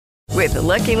With the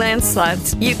Lucky Land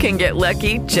Slots, you can get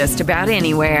lucky just about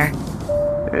anywhere.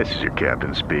 This is your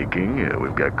captain speaking.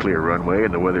 We've got clear runway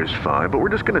and the weather's fine, but we're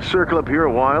just going to circle up here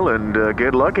a while and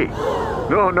get lucky.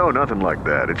 No, nothing like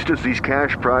that. It's just these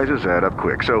cash prizes add up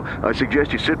quick. So I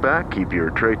suggest you sit back, keep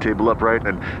your tray table upright,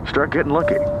 and start getting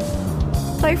lucky.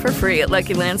 Play for free at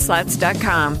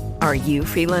LuckyLandSlots.com. Are you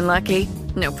feeling lucky?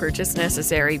 No purchase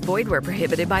necessary. Void where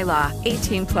prohibited by law.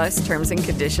 18+ terms and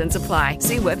conditions apply.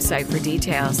 See website for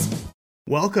details.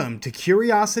 Welcome to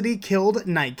Curiosity Killed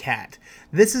Nightcat.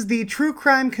 This is the true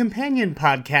crime companion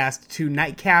podcast to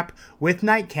Nightcap with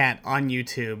Nightcat on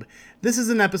YouTube. This is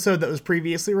an episode that was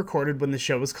previously recorded when the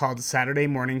show was called Saturday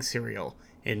Morning Serial.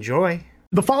 Enjoy.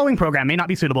 The following program may not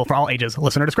be suitable for all ages.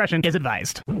 Listener discretion is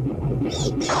advised.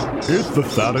 It's the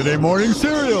Saturday Morning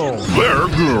Serial. They're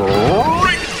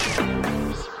great.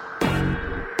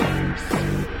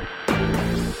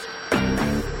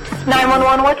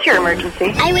 911, what's your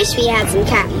emergency? I wish we had some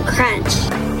Captain Crunch.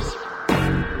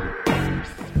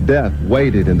 Death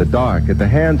waited in the dark at the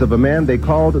hands of a man they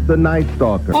called the Night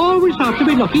Stalker. Always have to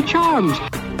be Lucky Charms.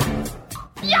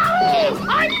 Yahoo!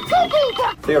 I'm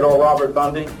Cuckoo! Theodore Robert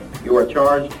Bundy, you are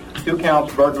charged 2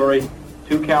 counts burglary,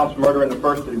 2 counts murder in the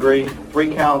first degree,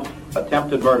 3 counts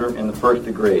attempted murder in the first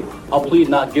degree. I'll plead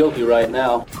not guilty right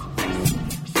now.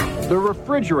 The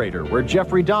refrigerator where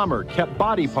Jeffrey Dahmer kept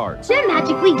body parts. They're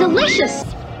magically delicious.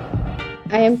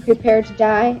 I am prepared to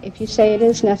die if you say it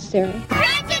is necessary.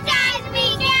 Recognize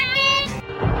me, Captain!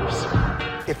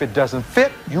 If it doesn't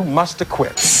fit, you must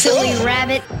acquit. Silly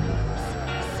rabbit.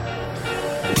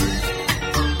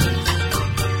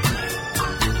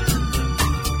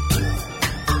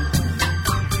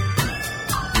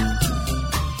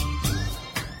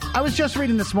 I was just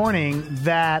reading this morning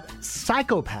that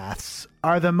psychopaths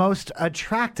are the most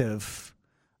attractive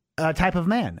type of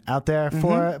man out there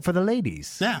for the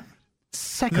ladies. Yeah.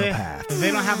 Psychopaths.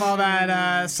 They don't have all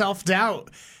that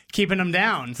self-doubt keeping them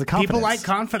down. The People like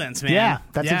confidence, man. Yeah,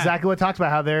 that's exactly what it talks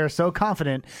about, how they're so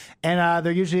confident. And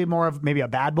they're usually more of maybe a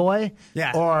bad boy.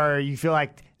 Yeah. Or you feel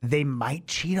like they might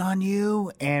cheat on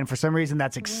you, and for some reason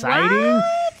that's exciting. What?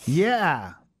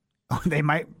 Yeah. They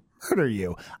might murder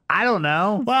you. I don't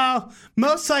know. Well,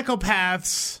 most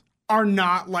psychopaths are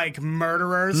not like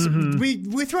murderers.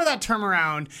 We throw that term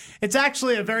around. It's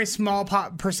actually a very small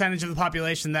percentage of the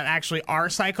population that actually are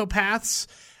psychopaths.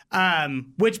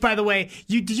 Which, by the way,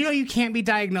 did you know you can't be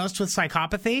diagnosed with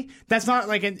psychopathy? That's not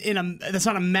like that's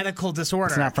not a medical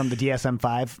disorder. It's not from the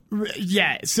DSM-5.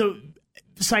 Yeah. So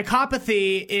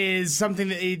psychopathy is something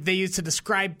that they use to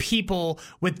describe people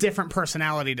with different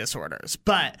personality disorders.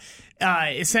 But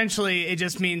essentially, it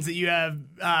just means that you have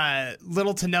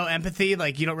little to no empathy.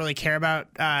 Like, you don't really care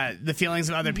about the feelings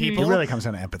of other people. It really comes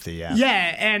down to empathy, yeah.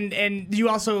 Yeah, and you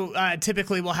also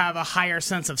typically will have a higher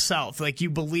sense of self. Like, you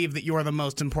believe that you're the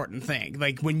most important thing.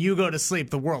 Like, when you go to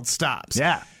sleep, the world stops.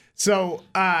 Yeah. So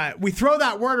we throw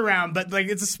that word around, but like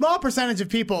it's a small percentage of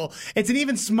people. It's an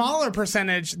even smaller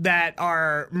percentage that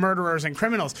are murderers and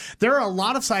criminals. There are a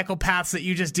lot of psychopaths that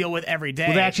you just deal with every day.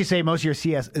 Will they actually say most of your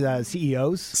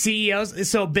CEOs? CEOs,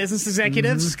 so business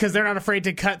executives, because they're not afraid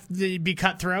to be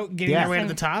cutthroat, getting their way to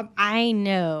the top. I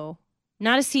know.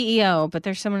 Not a CEO, but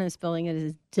there's someone in this building that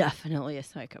is definitely a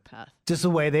psychopath. Just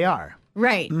the way they are.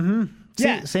 Right. Mm-hmm.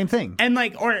 Yeah, same thing. And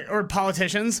like, or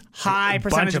politicians, high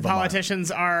percentage of politicians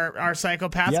are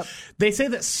psychopaths. Yep. They say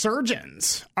that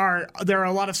there are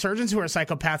a lot of surgeons who are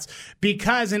psychopaths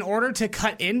because in order to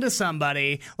cut into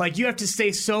somebody, like you have to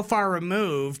stay so far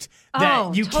removed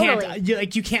that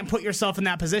you can't put yourself in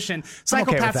that position.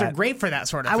 Psychopaths are great for that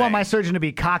sort of thing. I want my surgeon to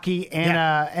be cocky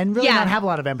and really not have a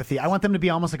lot of empathy. I want them to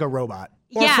be almost like a robot.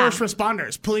 Or first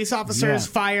responders, police officers,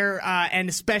 fire, and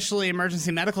especially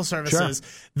emergency medical services.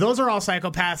 Sure. Those are all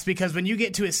psychopaths because when you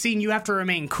get to a scene, you have to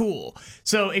remain cool.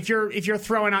 So if you're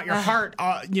throwing out your heart,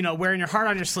 wearing your heart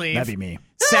on your sleeve, that'd be me.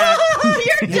 You're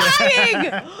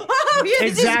dying.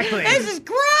 Exactly. This is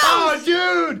gross.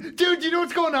 Oh, dude, you know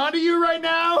what's going on to you right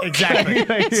now? Exactly.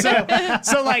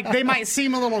 so like they might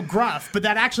seem a little gruff, but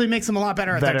that actually makes them a lot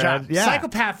better at their job. Yeah.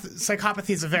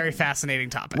 Psychopathy is a very fascinating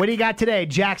topic. What do you got today,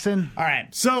 Jackson? All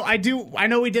right. So I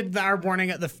know we did our warning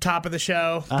at the top of the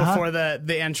show before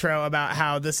the intro about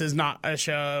how this is not a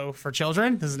show for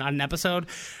children. This is not an episode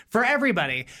for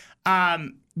everybody.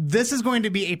 This is going to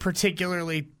be a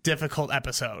particularly difficult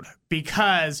episode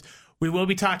because we will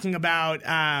be talking about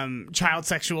child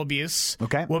sexual abuse.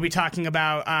 Okay. We'll be talking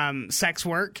about sex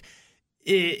work.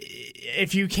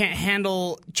 If you can't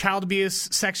handle child abuse,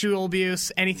 sexual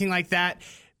abuse, anything like that,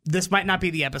 this might not be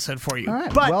the episode for you. All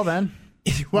right. But well then.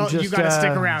 Well, Just, you got to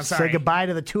stick around. Sorry. Say goodbye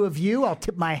to the two of you. I'll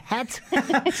tip my hat.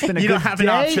 It's been a You good don't have day. an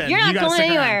option. You're not You gotta going stick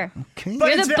anywhere. Okay. But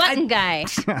You're it's the button guy.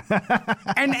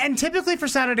 And typically for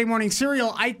Saturday Morning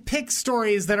Serial, I pick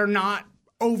stories that are not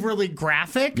overly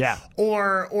graphic. Yeah.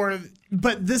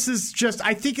 But this is just,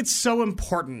 I think it's so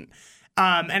important.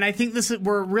 And I think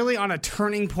we're really on a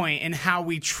turning point in how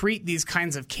we treat these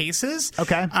kinds of cases.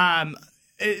 Okay.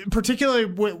 Particularly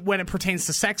when it pertains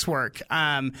to sex work,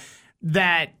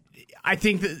 that I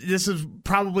think that this is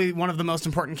probably one of the most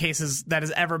important cases that has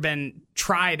ever been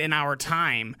tried in our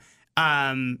time.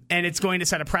 And it's going to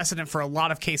set a precedent for a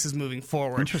lot of cases moving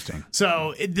forward. Interesting.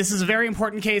 So this is a very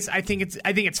important case. I think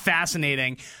it's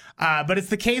fascinating. But it's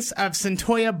the case of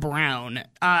Cyntoia Brown.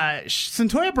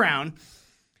 Cyntoia Brown,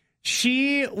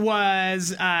 she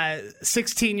was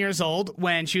 16 years old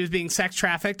when she was being sex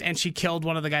trafficked, and she killed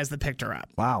one of the guys that picked her up.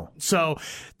 Wow. So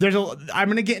I'm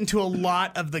going to get into a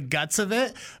lot of the guts of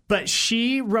it, but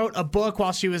she wrote a book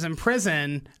while she was in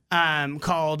prison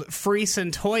called Free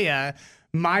Cyntoia,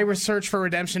 My Research for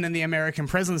Redemption in the American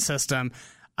Prison System.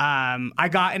 I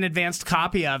got an advanced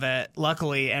copy of it,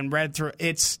 luckily, and read through.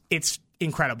 It's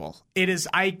incredible. It is.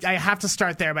 I have to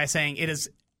start there by saying it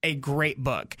is a great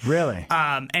book. Really?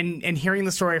 And hearing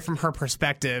the story from her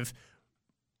perspective,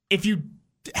 if you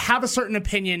have a certain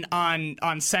opinion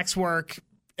on sex work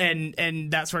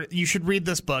and that sort of, you should read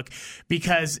this book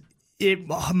because it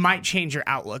might change your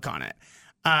outlook on it.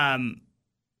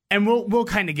 And we'll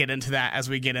kind of get into that as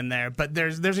we get in there. But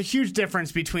there's a huge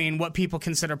difference between what people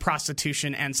consider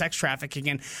prostitution and sex trafficking,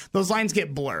 and those lines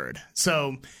get blurred.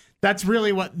 So that's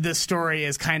really what this story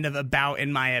is kind of about,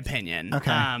 in my opinion.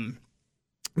 Okay.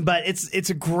 But it's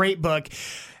a great book.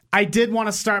 I did want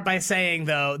to start by saying,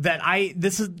 though, that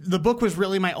the book was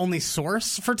really my only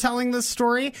source for telling this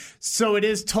story. So it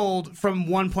is told from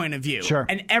one point of view. Sure.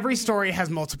 And every story has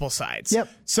multiple sides. Yep.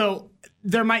 So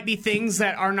there might be things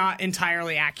that are not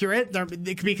entirely accurate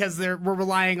because we're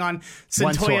relying on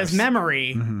Cyntoia's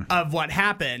memory of what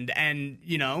happened. And,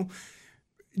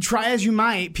 try as you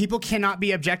might, people cannot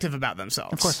be objective about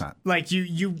themselves. Of course not. Like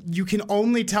you can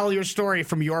only tell your story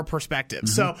from your perspective.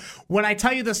 So when I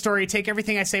tell you the story, take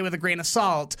everything I say with a grain of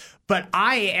salt, but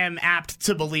I am apt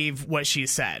to believe what she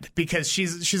said because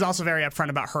she's also very upfront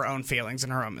about her own failings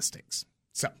and her own mistakes.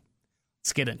 So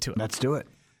let's get into it. Let's do it.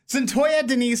 Cyntoia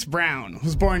Denise Brown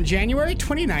was born January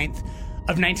 29th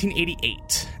of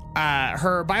 1988.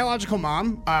 Her biological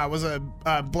mom was a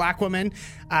black woman.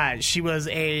 She was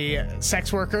a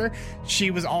sex worker.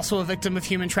 She was also a victim of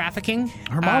human trafficking.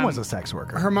 Her mom was a sex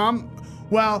worker. Her mom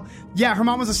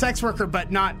was a sex worker,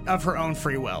 but not of her own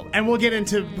free will. And we'll get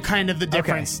into kind of the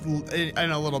difference in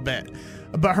a little bit.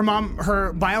 But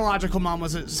her biological mom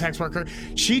was a sex worker.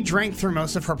 She drank through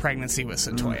most of her pregnancy with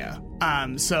Cyntoia.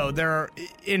 So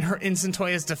in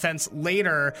Cyntoia's defense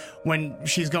later, when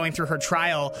she's going through her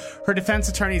trial, her defense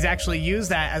attorneys actually use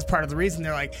that as part of the reason.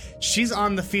 They're like, she's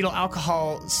on the fetal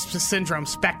alcohol syndrome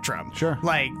spectrum. Sure.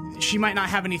 Like, she might not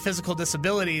have any physical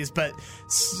disabilities, but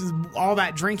all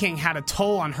that drinking had a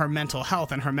toll on her mental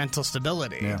health and her mental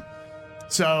stability. Yeah.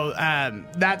 So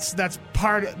that's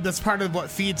part of what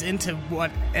feeds into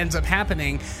what ends up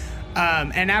happening.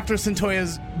 And after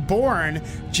Cyntoia's born,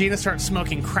 Gina starts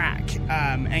smoking crack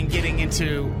and getting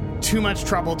into too much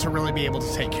trouble to really be able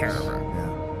to take care of her.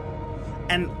 Yeah.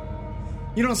 And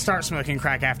you don't start smoking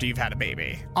crack after you've had a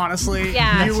baby. Honestly,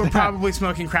 you were probably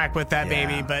smoking crack with that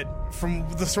baby, but from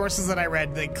the sources that I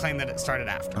read, they claim that it started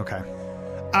after. Okay.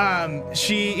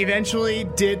 She eventually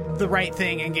did the right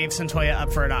thing and gave Cyntoia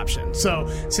up for adoption. So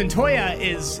Cyntoia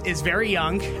is very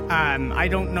young. I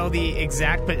don't know the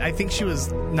exact, but I think she was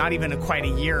not even quite a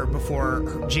year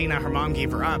before Gina, her mom,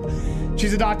 gave her up.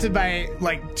 She's adopted by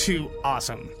two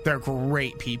awesome. They're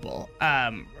great people.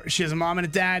 She has a mom and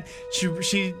a dad.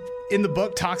 She in the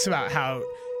book talks about how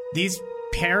these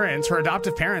parents, her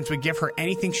adoptive parents, would give her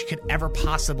anything she could ever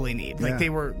possibly need. They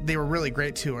were really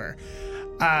great to her.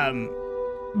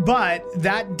 But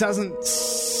that doesn't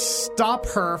stop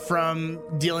her from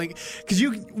dealing, because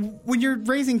when you're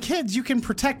raising kids, you can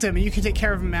protect them and you can take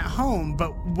care of them at home. But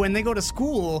when they go to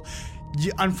school,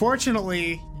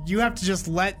 unfortunately, you have to just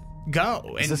let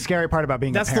go. It's the scary part about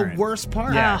being a parent. That's the worst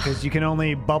part. Yeah, because you can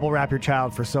only bubble wrap your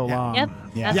child for so long. Yep.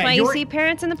 Yeah. That's why you see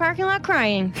parents in the parking lot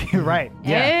crying. Right.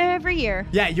 Yeah. Every year.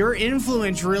 Yeah, your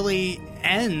influence really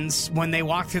ends when they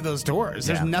walk through those doors.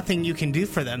 There's nothing you can do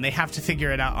for them. They have to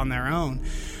figure it out on their own.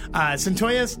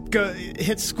 Cyntoia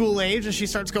hits school age and she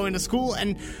starts going to school,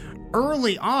 and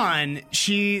early on,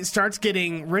 she starts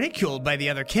getting ridiculed by the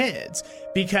other kids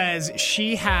because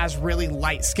she has really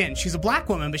light skin. She's a black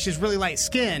woman, but she's really light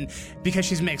skin because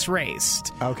she's mixed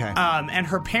raced. Okay. And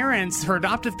her parents, her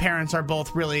adoptive parents, are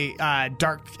both really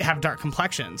dark, have dark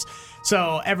complexions.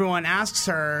 So everyone asks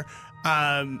her,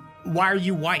 why are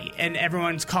you white? And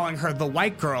everyone's calling her the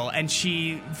white girl. And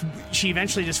she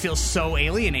eventually just feels so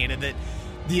alienated that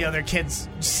the other kids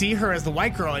see her as the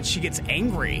white girl, and she gets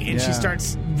angry, and she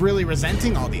starts really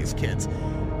resenting all these kids.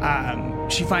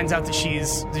 She finds out that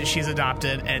she's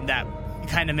adopted, and that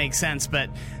kind of makes sense, but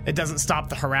it doesn't stop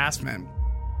the harassment.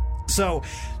 So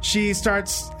she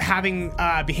starts having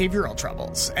behavioral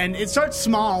troubles, and it starts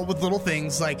small with little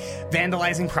things like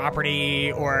vandalizing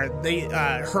property, or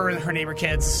her and her neighbor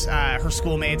kids, her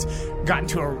schoolmates, got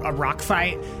into a rock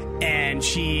fight, and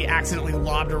she accidentally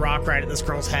lobbed a rock right at this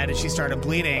girl's head, and she started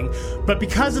bleeding. But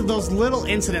because of those little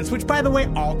incidents, which, by the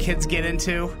way, all kids get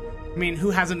into. I mean, who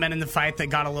hasn't been in the fight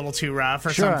that got a little too rough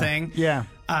or something? Yeah.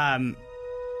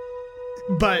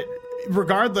 But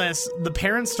regardless, the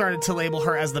parents started to label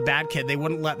her as the bad kid. They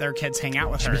wouldn't let their kids hang out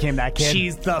with her. She became that kid?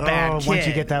 She's the bad kid. Once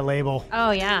you get that label.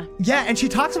 Oh, yeah. Yeah, and she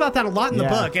talks about that a lot in the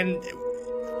book. And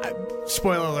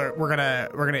spoiler alert, we're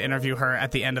gonna interview her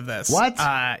at the end of this. What?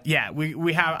 Yeah,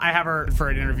 I have her for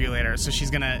an interview later, so she's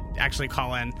gonna actually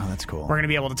call in. Oh, that's cool. We're gonna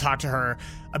be able to talk to her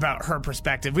about her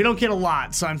perspective. We don't get a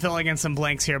lot, so I'm filling in some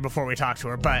blanks here before we talk to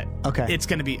her, but it's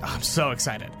gonna be, I'm so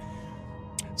excited.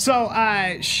 So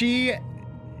she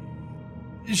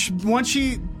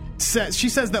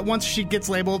says that once she gets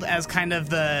labeled as kind of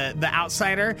the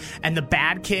outsider and the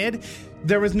bad kid,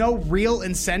 there was no real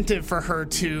incentive for her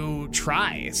to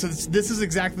try. So this is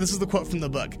the quote from the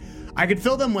book. I could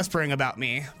feel them whispering about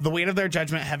me, the weight of their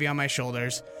judgment heavy on my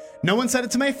shoulders. No one said it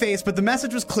to my face, but the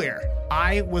message was clear.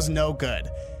 I was no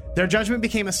good. Their judgment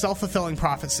became a self-fulfilling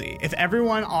prophecy. If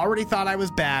everyone already thought I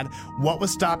was bad, what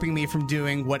was stopping me from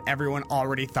doing what everyone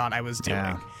already thought I was doing?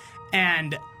 Yeah.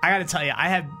 And I gotta tell you, I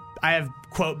have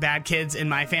quote bad kids in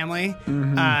my family,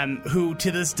 who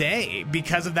to this day,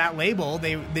 because of that label,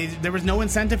 there was no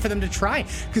incentive for them to try,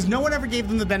 because no one ever gave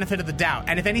them the benefit of the doubt.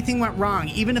 And if anything went wrong,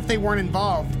 even if they weren't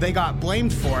involved, they got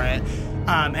blamed for it.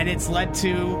 And it's led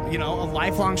to, a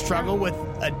lifelong struggle with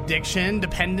addiction,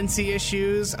 dependency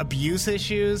issues, abuse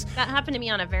issues. That happened to me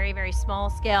on a very, very small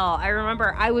scale. I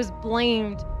remember I was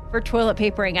blamed for toilet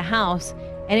papering a house,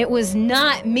 and it was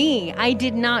not me. I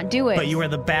did not do it. But you were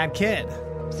the bad kid.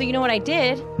 So you know what I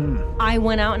did? I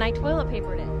went out and I toilet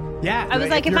papered it. Yeah. I was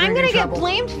like, if I'm going to get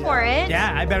blamed for it,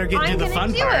 yeah, I better do the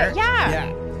fun part.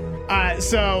 Yeah.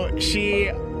 So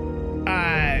she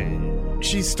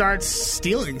starts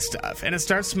stealing stuff, and it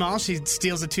starts small. She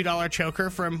steals a $2 choker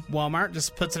from Walmart,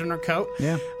 just puts it in her coat.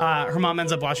 Yeah. Her mom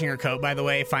ends up washing her coat, by the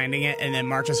way, finding it, and then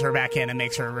marches her back in and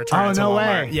makes her return it to Walmart. Oh, no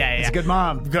way. Yeah. It's a good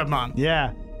mom. Good mom.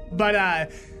 Yeah. But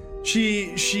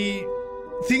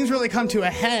things really come to a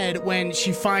head when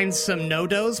she finds some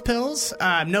no-dose pills.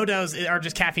 No-dose are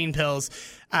just caffeine pills.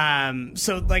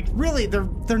 So like really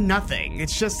they're nothing.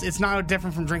 It's not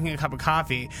different from drinking a cup of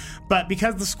coffee. But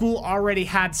because the school already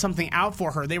had something out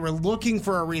for her, they were looking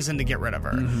for a reason to get rid of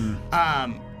her.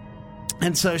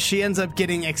 And so she ends up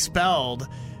getting expelled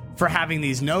for having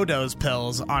these no-dose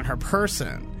pills on her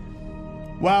person.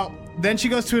 Well, then she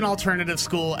goes to an alternative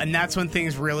school, and that's when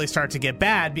things really start to get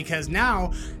bad, because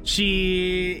now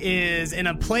she is in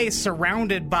a place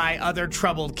surrounded by other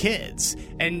troubled kids.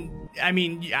 And I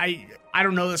mean, I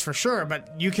don't know this for sure,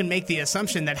 but you can make the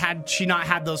assumption that had she not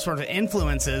had those sort of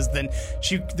influences, then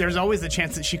there's always the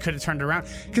chance that she could have turned around.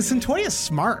 Because Centoya's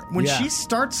smart. When she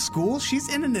starts school,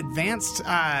 she's in an advanced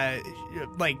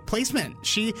placement.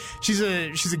 She's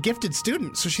a gifted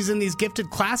student, so she's in these gifted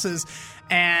classes,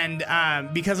 and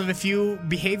because of a few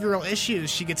behavioral issues,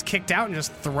 she gets kicked out and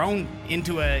just thrown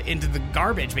into the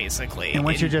garbage, basically. And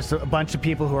once you're just a bunch of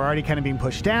people who are already kind of being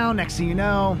pushed down, next thing you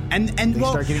know, they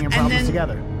start getting in problems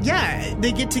together. Yeah,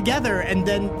 they get together, and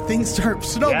then things start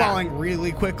snowballing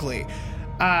really quickly.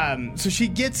 So she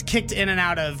gets kicked in and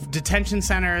out of detention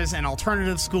centers and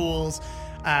alternative schools.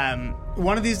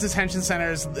 One of these detention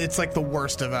centers, it's like the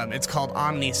worst of them. It's called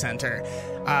Omni Center.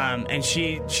 And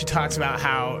she talks about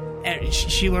how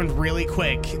she learned really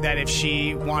quick that if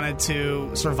she wanted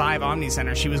to survive Omni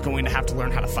Center, she was going to have to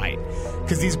learn how to fight.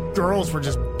 Because these girls were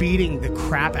just beating the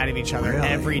crap out of each other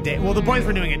every day. Well, the boys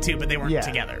were doing it too, but they weren't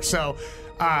together. So,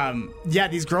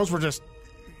 these girls were just...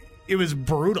 It was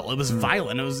brutal. It was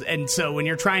violent. And so when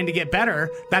you're trying to get better,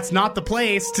 that's not the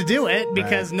place to do it,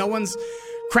 because no one's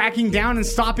cracking down and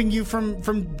stopping you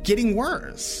from getting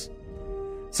worse.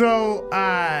 So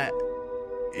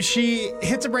she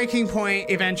hits a breaking point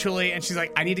eventually, and she's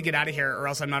like, I need to get out of here or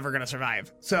else I'm never going to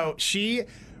survive. So she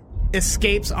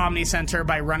escapes Omni Center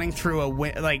by running through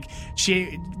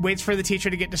she waits for the teacher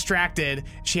to get distracted.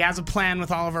 She has a plan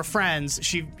with all of her friends.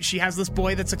 She has this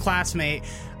boy that's a classmate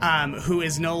who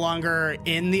is no longer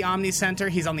in the Omni Center.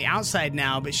 He's on the outside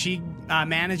now, but she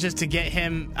manages to get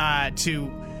him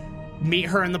to meet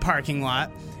her in the parking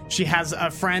lot. She has a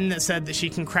friend that said that she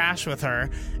can crash with her.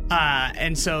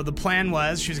 And so the plan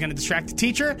was she was going to distract the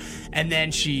teacher, and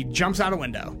then she jumps out a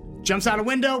window.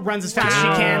 Runs as fast as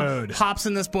she can, hops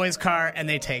in this boy's car, and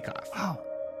they take off. Wow.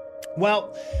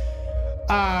 Well,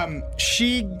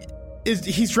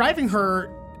 he's driving her,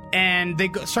 and they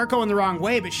start going the wrong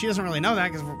way, but she doesn't really know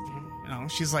that because,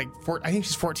 she's like, I think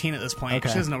she's 14 at this point. Okay.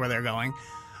 She doesn't know where they're going.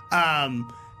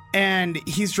 And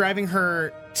he's driving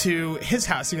her to his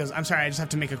house. He goes, I'm sorry, I just have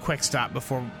to make a quick stop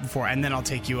before, and then I'll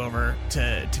take you over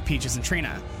to Peaches and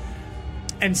Trina.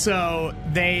 And so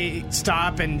they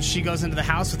stop, and she goes into the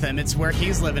house with him. It's where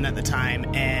he's living at the time,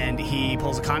 and he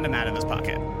pulls a condom out of his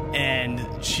pocket. And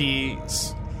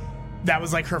that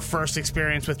was like her first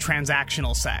experience with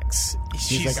transactional sex.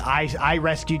 She's like, I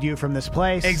rescued you from this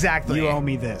place. Exactly. You owe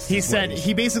me this.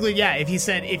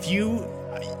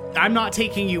 I'm not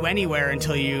taking you anywhere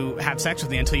until you have sex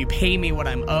with me, until you pay me what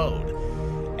I'm owed.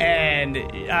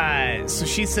 And so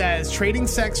she says, trading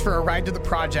sex for a ride to the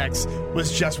projects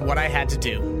was just what I had to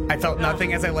do. I felt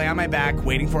nothing as I lay on my back,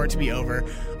 waiting for it to be over.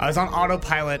 I was on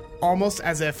autopilot, almost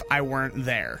as if I weren't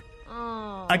there.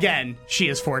 Again, she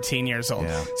is 14 years old.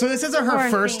 Yeah. So this isn't her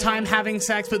first time having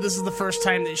sex, but this is the first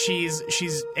time that she's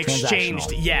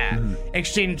exchanged,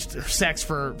 exchanged her sex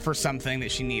for something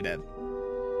that she needed.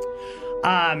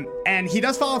 And he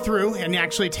does follow through and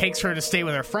actually takes her to stay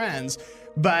with her friends.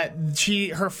 But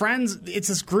her friends, it's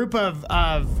this group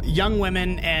of young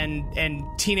women and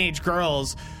teenage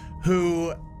girls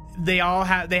who they all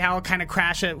kind of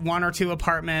crash at one or two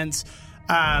apartments.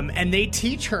 And they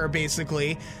teach her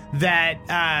basically that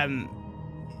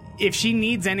if she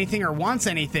needs anything or wants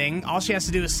anything, all she has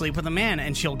to do is sleep with a man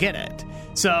and she'll get it.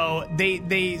 So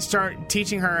they start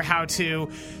teaching her how to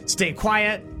stay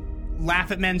quiet,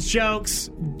 laugh at men's jokes,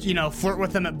 flirt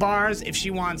with them at bars. If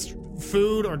she wants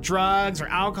food or drugs or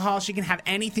alcohol, she can have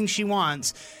anything she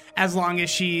wants as long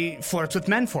as she flirts with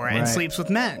men for it and sleeps with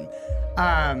men.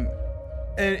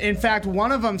 In fact,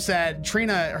 one of them said,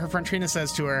 her friend Trina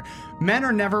says to her, men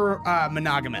are never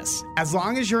monogamous. As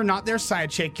long as you're not their side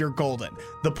chick, you're golden.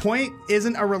 The point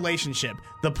isn't a relationship.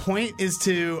 The point is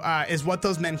is what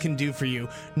those men can do for you.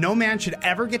 No man should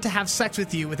ever get to have sex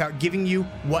with you without giving you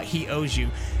what he owes you.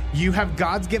 You have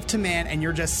God's gift to man, and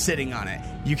you're just sitting on it.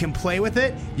 You can play with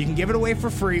it, you can give it away for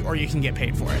free, or you can get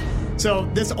paid for it. So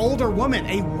this older woman,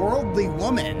 a worldly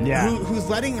woman, who's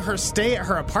letting her stay at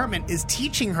her apartment, is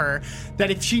teaching her that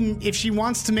if she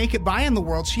wants to make it by in the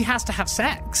world, she has to have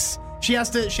sex. She has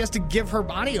to give her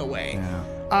body away.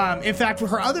 Yeah. In fact,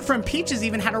 her other friend Peaches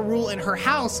even had a rule in her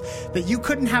house that you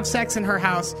couldn't have sex in her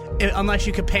house unless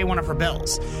you could pay one of her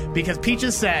bills. Because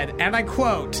Peaches said, and I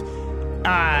quote,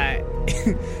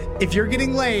 if you're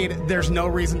getting laid, there's no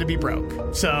reason to be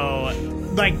broke. So,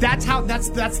 that's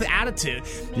the attitude.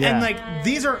 Yeah. And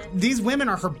these women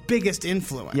are her biggest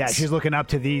influence. Yeah, she's looking up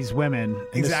to these women,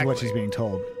 and this is what she's being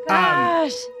told.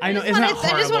 Gosh, I know. Isn't that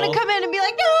horrible? I just want to come in and be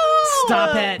like, no!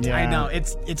 Stop it! Yeah. I know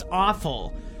it's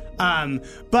awful.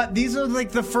 But these are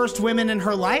the first women in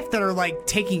her life that are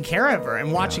taking care of her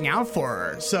and watching out for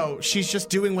her. So she's just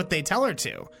doing what they tell her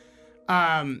to.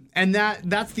 And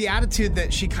that's the attitude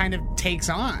that she kind of takes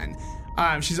on.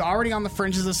 She's already on the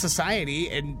fringes of society,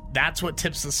 and that's what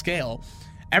tips the scale.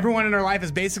 Everyone in her life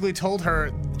has basically told her,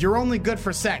 you're only good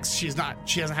for sex. She doesn't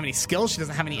have any skills. She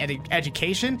doesn't have any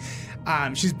education.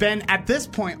 She's been, at this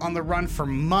point, on the run for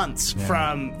months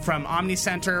from Omni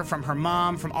Center, from her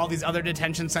mom, from all these other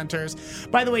detention centers.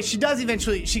 By the way, she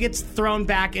gets thrown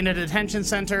back in a detention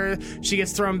center. She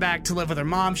gets thrown back to live with her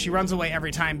mom. She runs away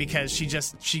every time because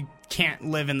she can't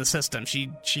live in the system.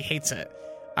 She hates it.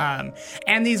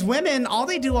 And these women, all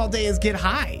they do all day is get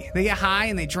high. They get high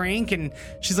and they drink, and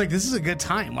she's like, this is a good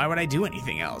time. Why would I do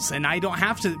anything else? And I don't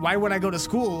have to. Why would I go to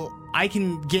school? I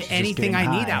can get anything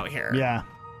I need out here. Yeah.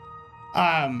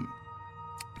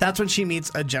 That's when she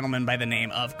meets a gentleman by the name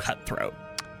of Cutthroat.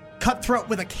 Cutthroat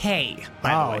with a K,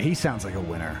 by the way. He sounds like a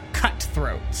winner.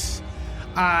 Cutthroat.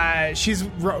 She's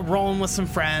rolling with some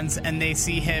friends, and they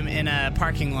see him in a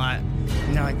parking lot,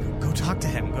 and they're like, go talk to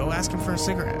him. Go ask him for a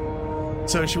cigarette.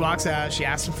 So she walks out, she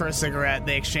asks him for a cigarette,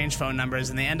 they exchange phone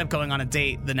numbers, and they end up going on a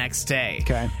date the next day.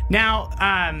 Okay. Now,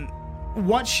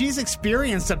 what she's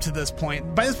experienced up to this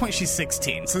point, by this point she's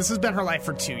 16, so this has been her life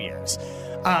for 2 years.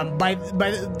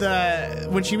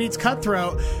 When she meets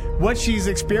Cutthroat, what she's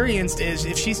experienced is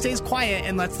if she stays quiet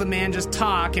and lets the man just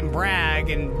talk and brag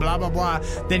and blah blah blah,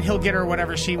 then he'll get her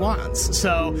whatever she wants.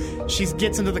 So she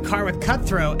gets into the car with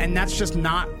Cutthroat, and that's just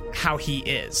not how he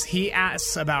is. He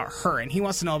asks about her, and he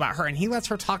wants to know about her, and he lets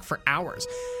her talk for hours.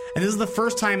 And this is the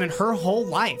first time in her whole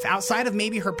life, outside of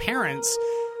maybe her parents,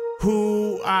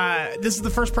 this is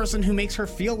the first person who makes her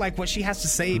feel like what she has to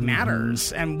say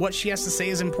matters and what she has to say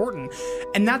is important.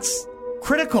 And that's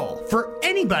critical for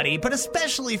anybody, but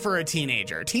especially for a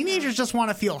teenager. Teenagers just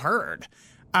want to feel heard.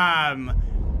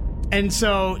 And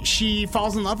so she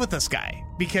falls in love with this guy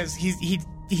because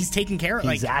he's taking care of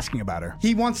her. He's asking about her.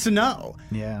 He wants to know.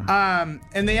 Yeah.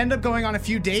 And they end up going on a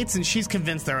few dates, and she's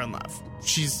convinced they're in love.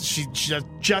 She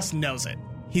just knows it.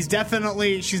 She's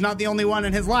not the only one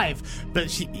in his life,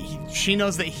 but she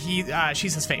knows that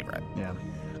she's his favorite. Yeah.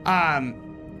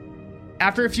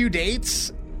 After a few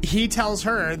dates, he tells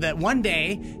her that one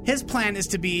day his plan is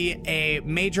to be a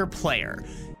major player.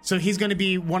 So he's going to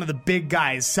be one of the big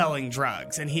guys selling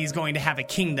drugs, and he's going to have a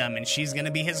kingdom, and she's going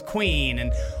to be his queen,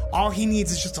 and all he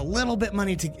needs is just a little bit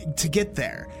money to get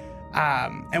there.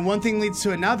 And one thing leads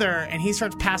to another, and he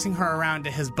starts passing her around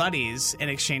to his buddies in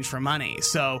exchange for money.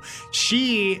 So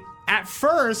she, at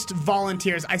first,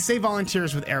 volunteers. I say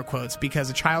volunteers with air quotes because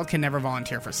a child can never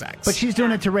volunteer for sex. But she's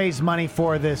doing it to raise money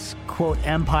for this, quote,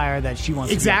 empire that she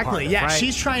wants to be a part of, yeah. right?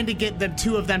 She's trying to get the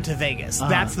two of them to Vegas.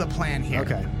 That's the plan here.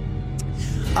 Okay.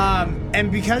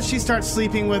 And because she starts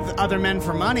sleeping with other men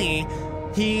for money,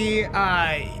 he...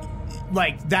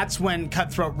 that's when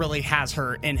Cutthroat really has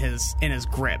her in his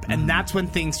grip, and that's when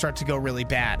things start to go really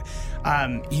bad.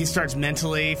 He starts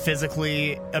mentally,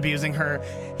 physically abusing her.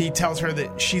 He tells her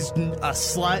that she's a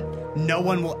slut. No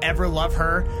one will ever love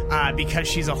her because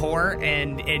she's a whore,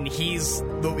 and he's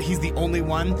the only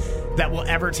one that will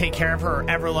ever take care of her or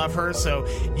ever love her. So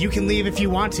you can leave if you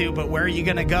want to, but where are you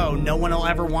gonna go? No one will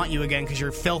ever want you again because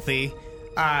you're filthy.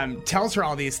 Tells her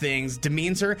all these things,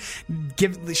 demeans her.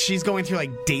 She's going through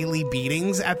like daily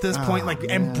beatings at this point,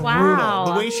 and brutal. Wow.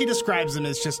 The way she describes them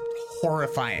is just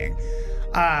horrifying.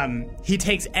 He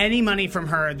takes any money from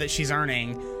her that she's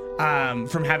earning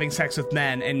from having sex with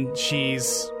men, and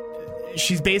she's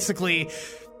basically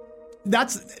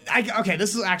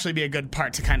this will actually be a good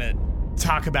part to kind of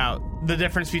talk about the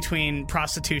difference between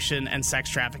prostitution and sex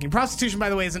trafficking. Prostitution, by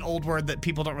the way, is an old word that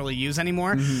people don't really use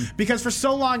anymore because for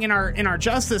so long in our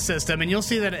justice system, and you'll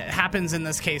see that it happens in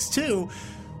this case too,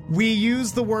 we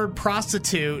use the word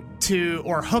prostitute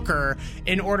or hooker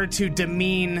in order to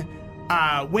demean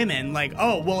women. Like,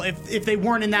 oh, well, if they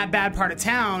weren't in that bad part of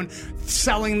town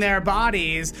selling their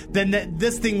bodies, then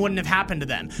this thing wouldn't have happened to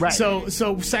them. Right. So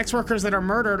sex workers that are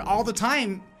murdered all the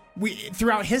time,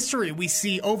 throughout history, we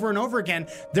see over and over again,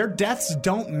 their deaths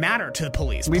don't matter to the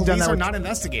police. We've done Police that are not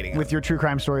investigating with your true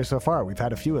crime stories so far. We've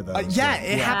had a few of those.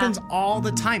 It happens all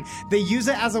the time. They use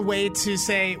it as a way to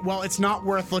say, well, it's not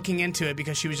worth looking into it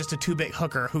because she was just a too-big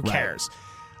hooker. Who cares?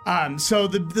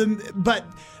 But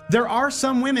there are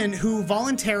some women who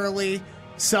voluntarily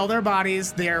sell their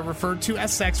bodies. They are referred to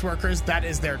as sex workers. That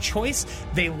is their choice.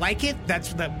 They like it.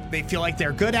 They feel like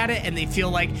they're good at it, and they feel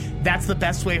like that's the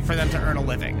best way for them to earn a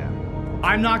living. Yeah.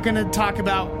 I'm not going to talk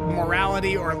about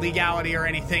morality or legality or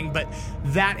anything, but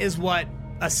that is what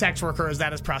a sex worker is.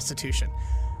 That is prostitution.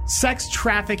 Sex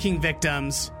trafficking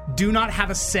victims do not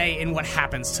have a say in what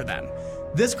happens to them.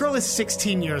 This girl is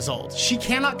 16 years old. She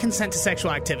cannot consent to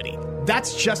sexual activity.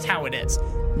 That's just how it is.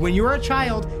 When you're a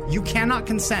child, you cannot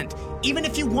consent, even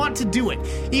if you want to do it.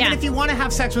 Even if you want to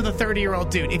have sex with a 30-year-old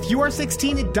dude. If you are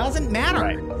 16, it doesn't matter.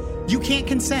 Right. You can't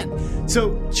consent.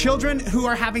 So children who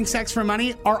are having sex for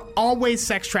money are always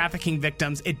sex trafficking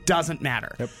victims. It doesn't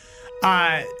matter. Yep.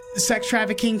 Sex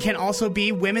trafficking can also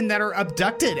be women that are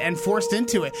abducted and forced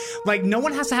into it. Like, no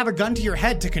one has to have a gun to your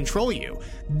head to control you.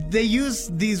 They use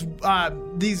these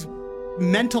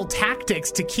mental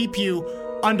tactics to keep you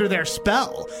under their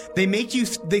spell.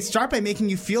 They start by making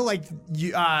you feel like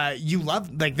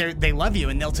they love you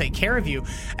and they'll take care of you.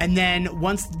 And then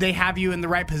once they have you in the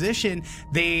right position,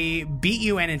 they beat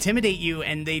you and intimidate you,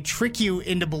 and they trick you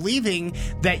into believing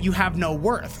that you have no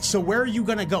worth. So where are you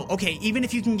going to go? Okay, even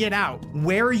if you can get out,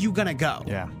 where are you going to go?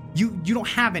 Yeah. You don't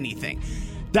have anything.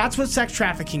 That's what sex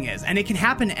trafficking is, and it can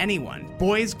happen to anyone.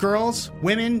 Boys, girls,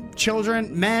 women,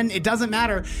 children, men, it doesn't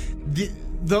matter.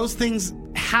 Those things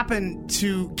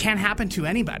can happen to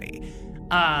anybody.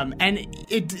 And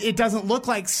it doesn't look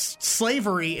like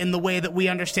slavery in the way that we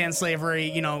understand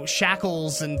slavery,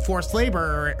 shackles and forced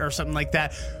labor or something like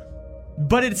that.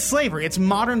 But it's slavery. It's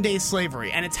modern day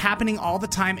slavery, and it's happening all the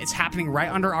time. It's happening right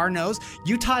under our nose.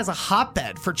 Utah is a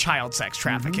hotbed for child sex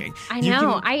trafficking. I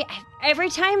know. Every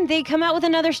time they come out with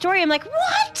another story, I'm like,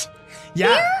 what?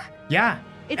 Yeah. Here? Yeah.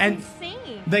 It's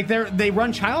insane. Like they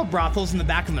run child brothels in the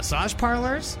back of massage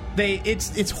parlors.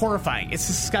 It's horrifying. It's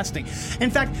disgusting.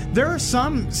 In fact, there are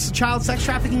some child sex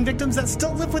trafficking victims that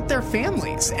still live with their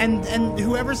families, and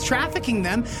whoever's trafficking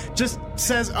them just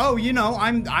says, "Oh,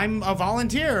 I'm a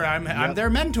volunteer. I'm their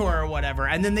mentor or whatever,"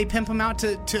 and then they pimp them out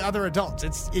to other adults.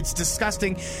 It's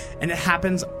disgusting, and it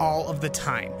happens all of the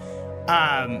time.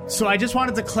 So I just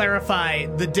wanted to clarify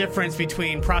the difference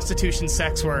between prostitution,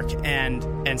 sex work, and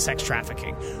sex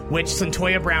trafficking, which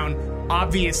Cyntoia Brown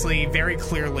obviously very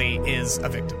clearly is a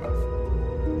victim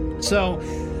of. So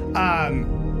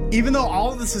even though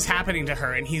all of this is happening to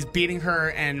her and he's beating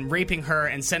her and raping her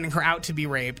and sending her out to be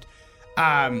raped,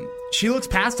 she looks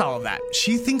past all of that.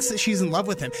 She thinks that she's in love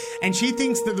with him, and she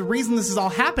thinks that the reason this is all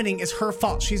happening is her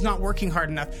fault. She's not working hard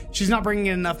enough. She's not bringing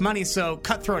in enough money, so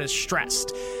Cutthroat is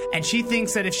stressed. And she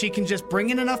thinks that if she can just bring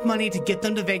in enough money to get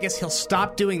them to Vegas, he'll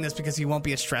stop doing this because he won't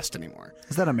be as stressed anymore.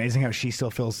 Is that amazing how she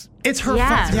still feels it's her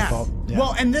fault? Yeah.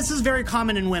 Well, and this is very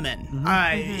common in women.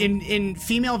 In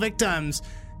female victims,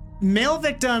 male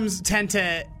victims tend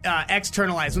to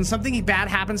externalize. When something bad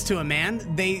happens to a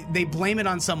man, they blame it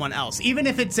on someone else, even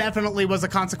if it definitely was a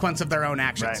consequence of their own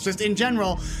actions. Right. Just in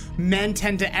general, men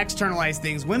tend to externalize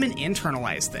things. Women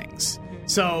internalize things.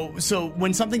 So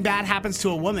when something bad happens to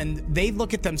a woman, they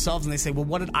look at themselves and they say, well,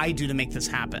 what did I do to make this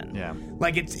happen? Yeah.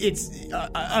 Like it's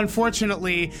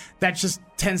unfortunately, that just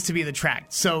tends to be the track.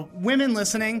 So women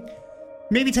listening,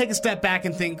 maybe take a step back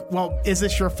and think, well, is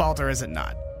this your fault or is it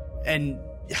not? And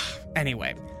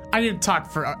anyway, I need to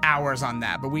talk for hours on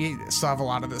that, but we still have a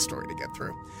lot of this story to get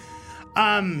through.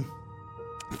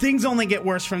 Things only get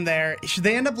worse from there.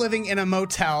 They end up living in a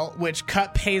motel, which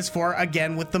Cut pays for,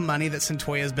 again, with the money that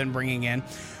Cyntoia has been bringing in.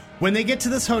 When they get to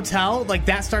this hotel, like,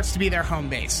 that starts to be their home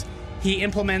base. He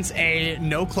implements a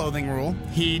no clothing rule.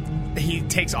 He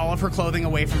takes all of her clothing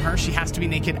away from her. She has to be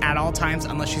naked at all times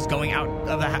unless she's going out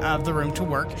of the room to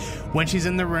work. When she's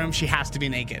in the room, she has to be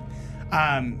naked.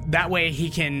 That way he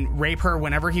can rape her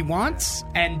whenever he wants,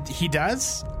 and he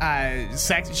does.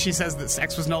 She says that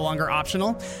sex was no longer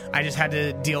optional. I just had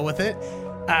to deal with it.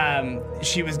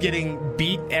 She was getting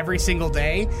beat every single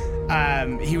day.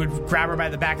 He would grab her by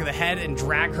the back of the head and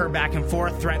drag her back and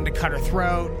forth, threaten to cut her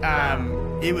throat.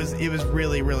 It was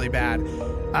really, really bad.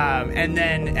 And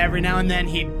then every now and then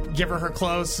he'd give her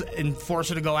clothes and force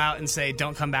her to go out and say,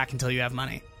 don't come back until you have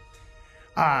money.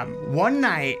 One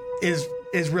night is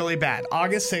really bad.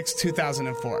 August 6,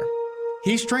 2004.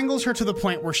 He strangles her to the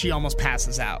point where she almost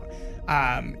passes out.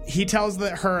 He tells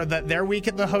her that their week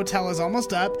at the hotel is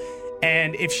almost up,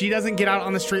 and if she doesn't get out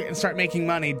on the street and start making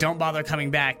money, don't bother coming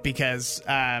back because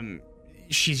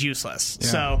she's useless. Yeah.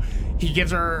 So he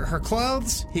gives her her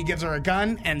clothes, he gives her a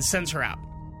gun, and sends her out.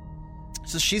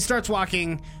 So she starts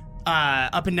walking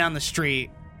up and down the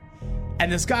street,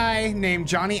 and this guy named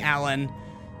Johnny Allen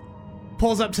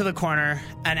pulls up to the corner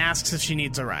and asks if she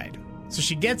needs a ride. So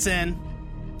she gets in,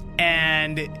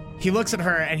 and he looks at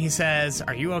her and he says,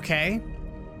 "Are you okay?"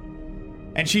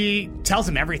 And she tells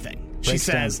him everything. She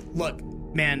says, "Look,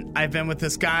 man, I've been with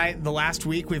this guy. The last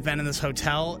week we've been in this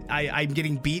hotel. I'm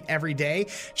getting beat every day."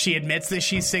 She admits that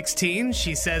she's 16.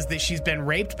 She says that she's been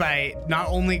raped by not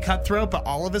only Cutthroat, but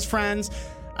all of his friends.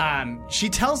 She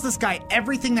tells this guy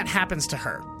everything that happens to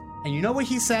her. And you know what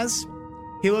he says?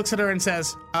 He looks at her and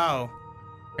says, "Oh,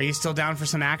 are you still down for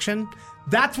some action?"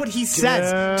 That's what he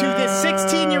says to this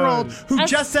 16-year-old who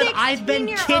just said, "I've been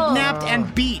kidnapped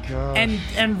and beat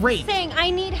and raped." Saying,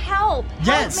 "I need help.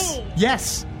 Yes. Help me."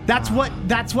 Yes. That's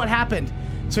what happened.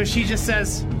 So she just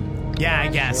says, "Yeah, I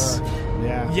guess.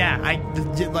 Sure. Yeah,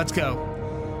 let's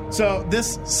go." So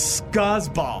this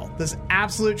scuzzball, this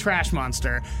absolute trash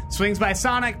monster, swings by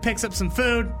Sonic, picks up some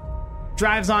food,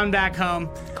 drives on back home.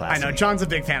 Classic. I know John's a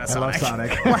big fan of Sonic. I love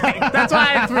Sonic. Like, that's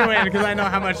why I threw in, because I know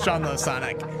how much John loves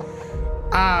Sonic.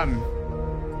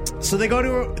 So they go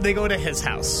to his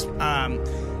house.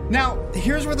 Now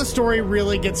here's where the story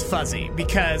really gets fuzzy,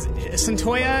 because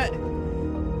Cyntoia,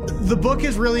 the book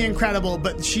is really incredible,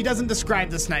 but she doesn't describe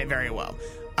this night very well.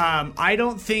 I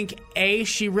don't think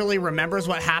she really remembers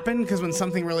what happened, because when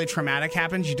something really traumatic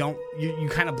happens, you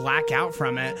kind of black out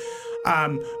from it.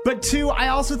 But two, I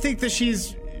also think that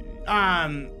she's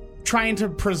trying to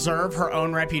preserve her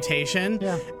own reputation,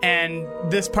 and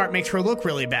this part makes her look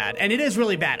really bad, and it is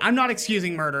really bad. I'm not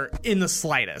excusing murder in the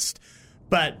slightest,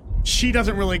 but she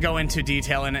doesn't really go into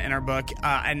detail in her book,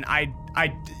 and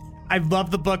I I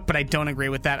love the book, but I don't agree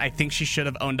with that. I think she should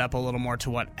have owned up a little more to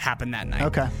what happened that night.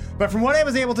 Okay. But from what I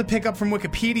was able to pick up from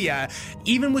Wikipedia,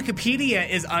 even Wikipedia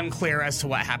is unclear as to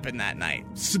what happened that night.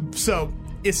 So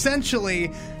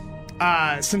essentially,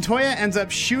 Cyntoia ends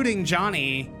up shooting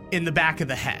Johnny in the back of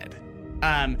the head.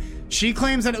 She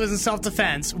claims that it was in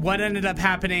self-defense. What ended up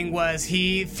happening was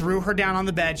he threw her down on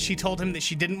the bed. She told him that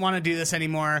she didn't want to do this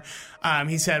anymore.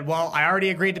 He said, well, I already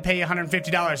agreed to pay you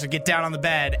 $150 to get down on the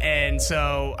bed. And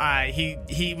so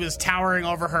he was towering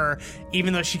over her,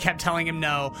 even though she kept telling him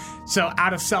no. So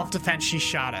out of self-defense, she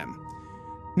shot him.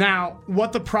 Now,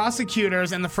 what the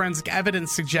prosecutors and the forensic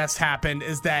evidence suggests happened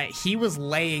is that he was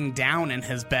laying down in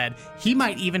his bed. He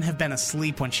might even have been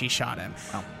asleep when she shot him.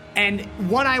 Oh. And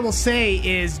what I will say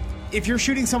is, if you're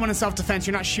shooting someone in self-defense,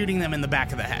 you're not shooting them in the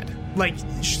back of the head. Like,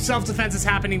 self-defense is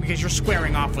happening because you're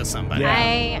squaring off with somebody.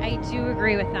 Yeah. I do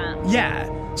agree with that.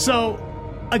 Yeah. So,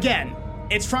 again,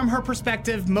 it's from her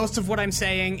perspective, most of what I'm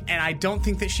saying, and I don't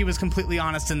think that she was completely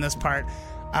honest in this part.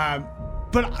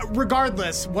 But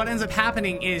regardless, what ends up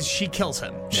happening is she kills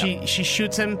him. Yep. She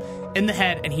shoots him in the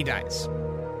head, and he dies.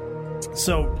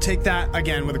 So take that,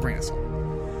 again, with a grain of salt.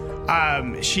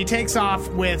 She takes off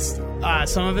with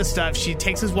some of his stuff. She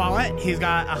takes his wallet. He's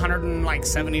got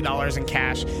 $170 in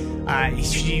cash.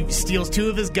 She steals 2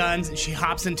 of his guns, and she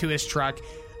hops into his truck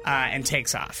and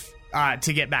takes off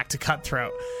to get back to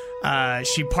Cutthroat.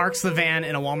 She parks the van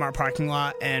in a Walmart parking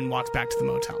lot and walks back to the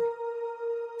motel.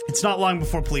 It's not long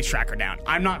before police track her down.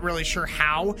 I'm not really sure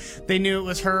how they knew it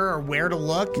was her or where to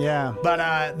look. Yeah.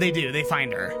 But they do. They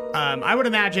find her. I would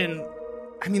imagine...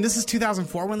 I mean, this is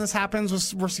 2004 when this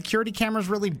happens. Were security cameras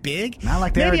really big? Not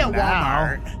like they Maybe are at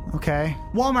now. Walmart. Okay.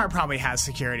 Walmart probably has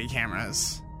security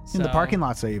cameras. In the parking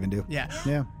lots, they even do. Yeah.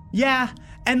 Yeah. Yeah.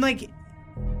 And and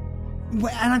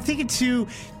I'm thinking too,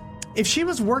 if she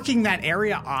was working that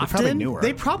area often,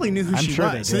 they probably knew who she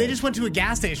was. So they just went to a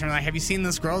gas station and were like, have you seen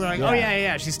this girl? They're like, oh,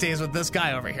 yeah, she stays with this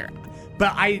guy over here.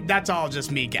 But that's all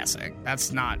just me guessing. I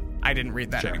didn't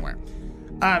read that anywhere.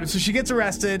 So she gets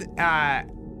arrested,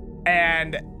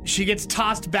 and she gets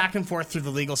tossed back and forth through the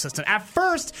legal system. At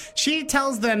first, she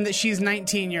tells them that she's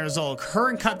 19 years old. Her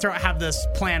and Cutthroat have this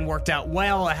plan worked out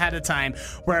well ahead of time,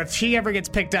 where if she ever gets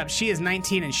picked up, she is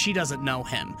 19 and she doesn't know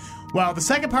him. Well, the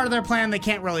second part of their plan, they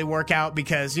can't really work out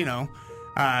because, they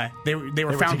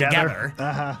were found together.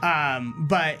 Uh-huh.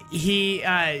 But she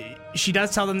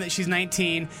does tell them that she's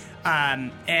 19,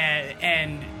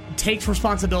 and takes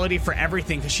responsibility for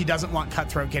everything because she doesn't want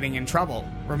Cutthroat getting in trouble.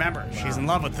 Remember, she's in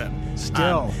love with him.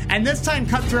 Still. And this time,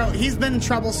 Cutthroat, he's been in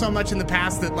trouble so much in the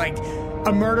past that, like,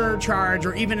 a murder charge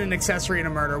or even an accessory in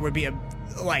a murder would be a,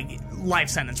 life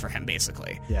sentence for him,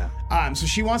 basically. Yeah. So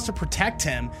she wants to protect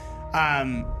him.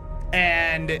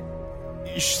 And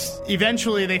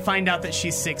eventually they find out that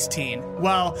she's 16.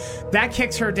 Well, that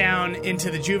kicks her down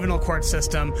into the juvenile court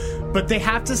system, but they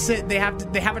have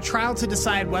a trial to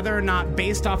decide whether or not,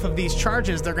 based off of these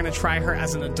charges, they're going to try her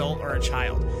as an adult or a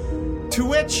child. To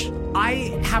which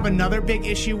I have another big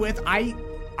issue with.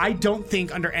 I don't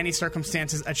think under any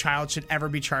circumstances a child should ever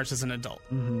be charged as an adult.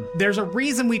 Mm-hmm. There's a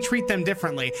reason we treat them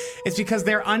differently. It's because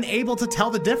they're unable to tell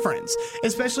the difference,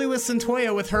 especially with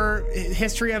Cyntoia, with her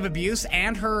history of abuse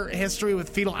and her history with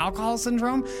fetal alcohol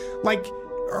syndrome. Like,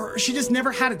 she just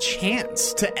never had a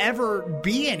chance to ever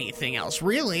be anything else,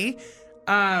 really.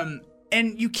 And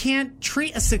you can't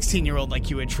treat a 16-year-old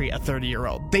like you would treat a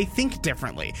 30-year-old. They think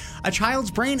differently. A child's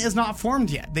brain is not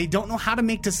formed yet. They don't know how to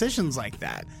make decisions like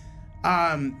that.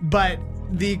 But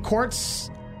the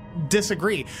courts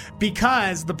disagree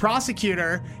because the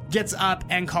prosecutor gets up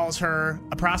and calls her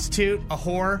a prostitute, a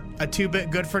whore, a two-bit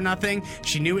good-for-nothing.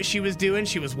 She knew what she was doing.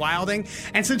 She was wilding.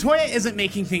 And Cyntoia isn't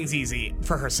making things easy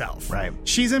for herself. Right.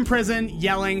 She's in prison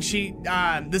yelling.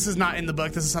 This is not in the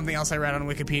book. This is something else I read on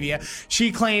Wikipedia.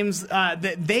 She claims,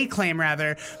 they claim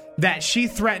that she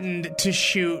threatened to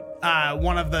shoot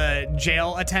one of the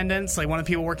jail attendants, like one of the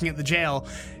people working at the jail.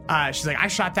 She's like, I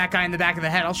shot that guy in the back of the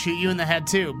head. I'll shoot you in the head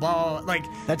too. Blah, blah. Like,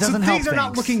 that doesn't help. Things are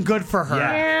not looking good for her.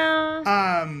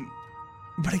 Yeah.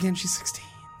 But again, she's 16.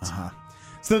 Uh-huh.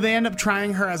 So they end up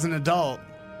trying her as an adult.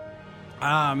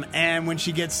 And when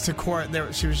she gets to court,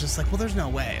 she was just like, well, there's no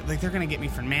way. Like, they're going to get me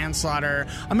for manslaughter.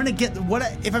 I'm going to get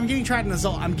if I'm getting tried as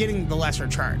an adult, I'm getting the lesser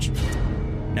charge.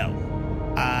 No.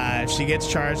 She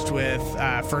gets charged with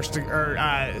I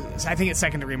think it's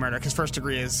second-degree murder, because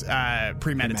first-degree is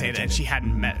premeditated. She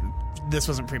hadn't this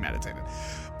wasn't premeditated.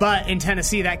 But in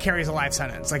Tennessee, that carries a life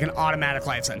sentence, like an automatic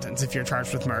life sentence if you're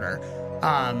charged with murder.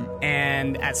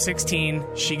 And at 16,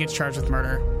 she gets charged with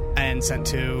murder and sent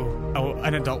to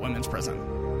an adult women's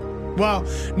prison. Well,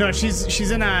 no,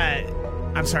 she's in a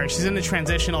she's in a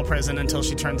transitional prison until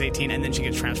she turns 18, and then she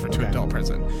gets transferred to adult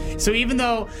prison. So even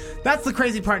though that's the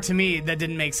crazy part to me that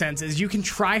didn't make sense, is you can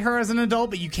try her as an adult,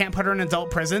 but you can't put her in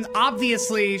adult prison.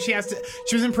 Obviously, she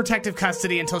was in protective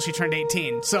custody until she turned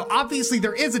 18. So obviously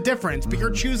there is a difference, but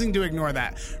you're choosing to ignore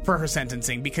that for her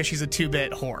sentencing because she's a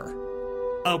 2-bit whore.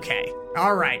 Okay.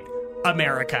 All right,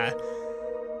 America.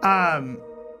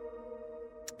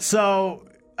 So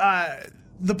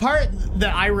the part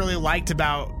that I really liked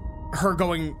about her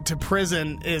going to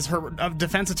prison is her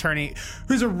defense attorney,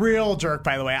 who's a real jerk,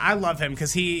 by the way. I love him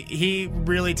because he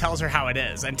really tells her how it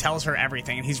is and tells her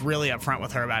everything, and he's really upfront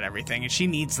with her about everything, and she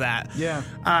needs that. Yeah.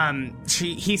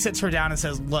 He sits her down and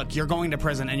says, look, you're going to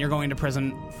prison, and you're going to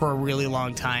prison for a really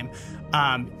long time.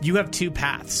 You have 2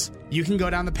 paths. You can go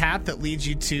down the path that leads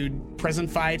you to prison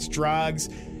fights, drugs.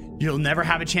 You'll never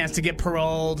have a chance to get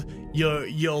paroled.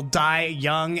 You'll die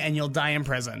young, and you'll die in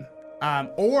prison.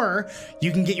 Or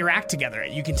you can get your act together.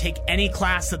 You can take any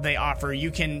class that they offer.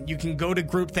 You can go to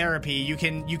group therapy. You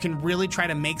can really try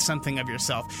to make something of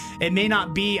yourself. It may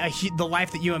not be the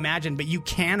life that you imagine, but you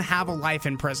can have a life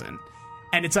in prison,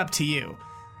 and it's up to you.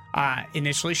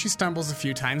 Initially, she stumbles a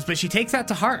few times, but she takes that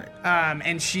to heart.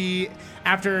 And she,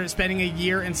 after spending a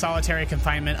year in solitary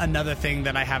confinement, another thing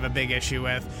that I have a big issue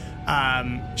with,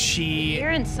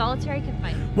 You're in solitary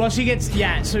confinement? Well, she gets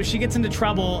into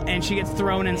trouble, and she gets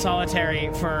thrown in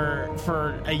solitary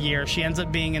for a year. She ends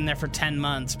up being in there for 10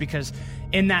 months because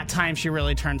in that time she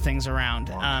really turned things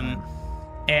around.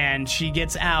 And she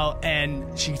gets out,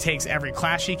 and she takes every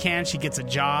class she can. She gets a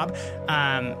job,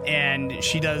 and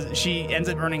she ends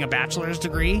up earning a bachelor's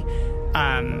degree,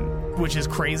 which is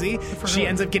crazy. She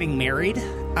ends up getting married.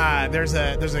 There's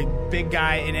a big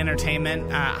guy in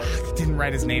entertainment. I didn't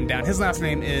write his name down. His last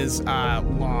name is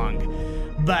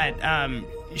Long, but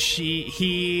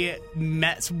he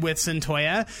met with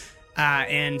Cyntoia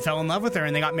and fell in love with her,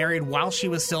 and they got married while she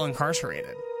was still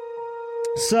incarcerated.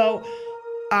 So.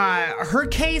 Her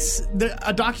case,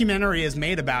 a documentary is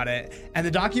made about it, and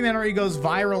the documentary goes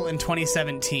viral in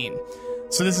 2017.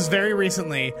 So this is very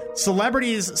recently.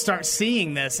 Celebrities start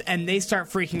seeing this, and they start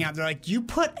freaking out. They're like, you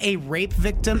put a rape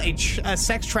victim, a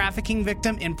sex trafficking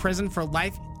victim in prison for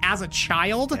life as a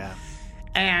child? Yeah.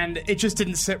 And it just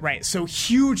didn't sit right. So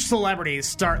huge celebrities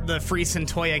start the Free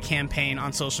Cyntoia campaign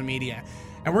on social media.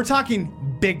 And we're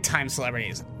talking big-time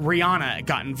celebrities. Rihanna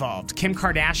got involved. Kim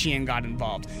Kardashian got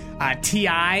involved.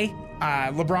 T.I.,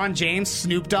 LeBron James,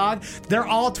 Snoop Dogg. They're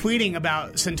all tweeting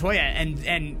about Cyntoia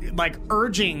and like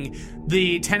urging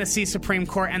the Tennessee Supreme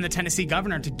Court and the Tennessee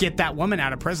governor to get that woman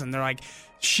out of prison. They're like,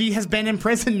 she has been in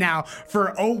prison now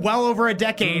for well over a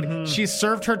decade. Mm-hmm. She's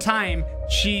served her time.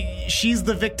 She's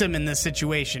the victim in this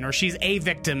situation, or she's a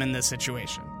victim in this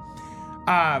situation.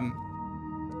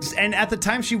 And at the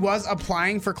time, she was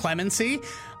applying for clemency,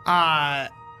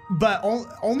 but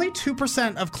only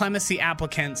 2% of clemency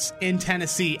applicants in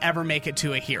Tennessee ever make it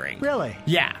to a hearing. Really?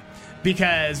 Yeah,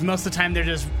 because most of the time they're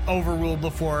just overruled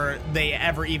before they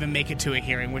ever even make it to a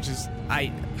hearing, which is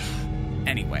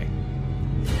anyway.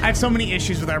 I have so many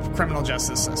issues with our criminal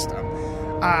justice system.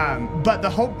 But the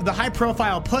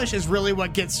high-profile push is really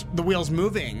what gets the wheels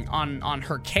moving on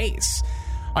her case.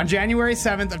 On January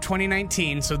 7th of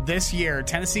 2019, so this year,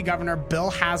 Tennessee Governor Bill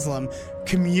Haslam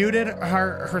commuted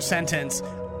her sentence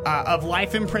of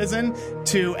life in prison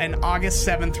to an August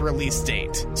 7th release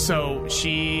date. So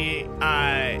she,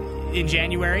 in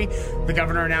January, the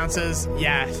governor announces,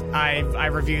 yeah, I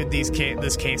reviewed this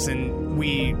case and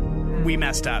we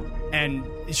messed up. And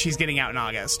she's getting out in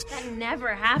August. That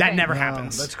never happens. That never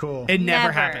happens. That's cool. It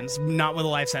never happens. Not with a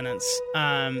life sentence.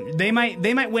 They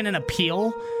might win an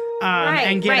appeal.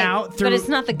 And get out through, but it's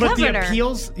not the governor. But the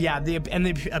appeals,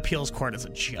 the appeals court is a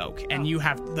joke, and you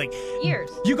have years.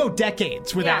 You go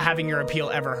decades without having your appeal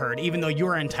ever heard, even though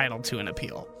you're entitled to an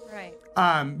appeal. Right.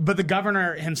 But the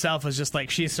governor himself was just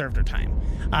like, she served her time.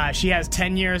 She has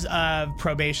 10 years of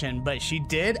probation, but she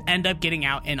did end up getting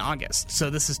out in August.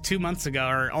 So this is 2 months ago,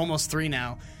 or almost 3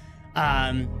 now,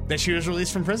 that she was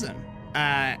released from prison,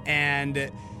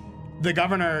 and. The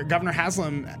Governor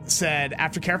Haslam said,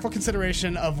 after careful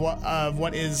consideration of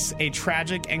what is a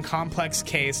tragic and complex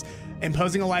case,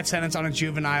 imposing a life sentence on a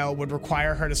juvenile would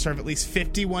require her to serve at least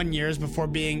 51 years before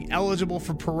being eligible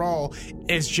for parole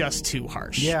is just too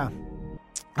harsh. Yeah.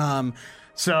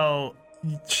 So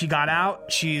she got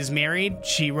out. She's married.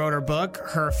 She wrote her book.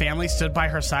 Her family stood by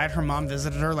her side. Her mom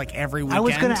visited her every weekend. I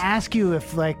was going to ask you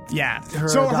if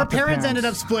So her parents ended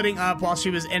up splitting up while she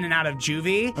was in and out of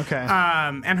juvie. Okay.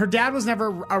 And her dad was never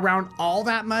around all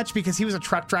that much because he was a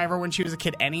truck driver when she was a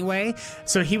kid anyway.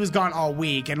 So he was gone all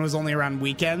week and was only around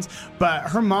weekends. But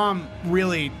her mom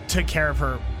really took care of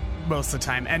her most of the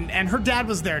time. And her dad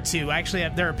was there too. Actually,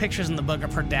 there are pictures in the book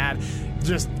of her dad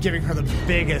just giving her the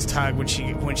biggest hug when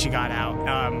she got out.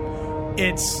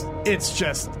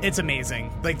 It's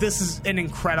amazing. Like, this is an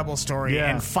incredible story.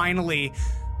 Yeah. And finally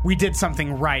we did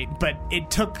something right, but it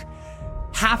took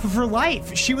half of her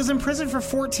life. She was in prison for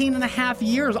 14 and a half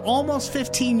years, almost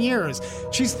 15 years.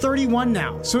 She's 31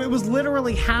 now. So it was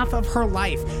literally half of her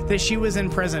life that she was in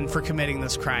prison for committing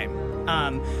this crime.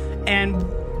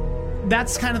 And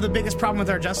that's kind of the biggest problem with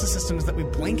our justice system, is that we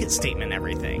blanket statement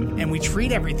everything and we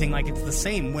treat everything like it's the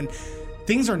same when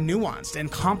things are nuanced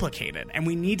and complicated, and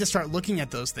we need to start looking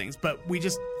at those things, but we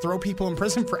just throw people in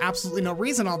prison for absolutely no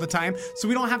reason all the time, so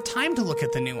we don't have time to look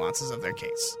at the nuances of their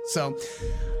case. So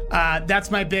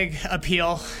that's my big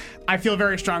appeal. I feel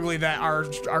very strongly that our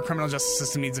criminal justice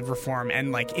system needs a reform,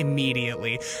 and like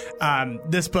immediately.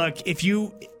 This book,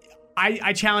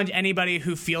 I challenge anybody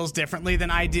who feels differently than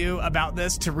I do about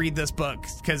this to read this book,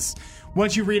 because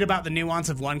once you read about the nuance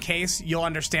of one case, you'll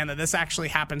understand that this actually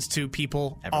happens to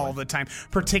people all the time,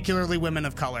 particularly women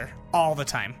of color, all the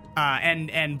time,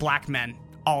 and black men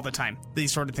all the time.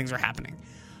 These sort of things are happening.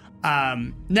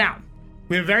 Now,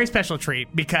 we have a very special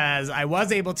treat because I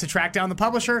was able to track down the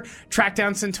publisher, track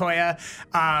down Cyntoia.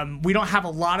 We don't have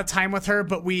a lot of time with her,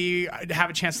 but we have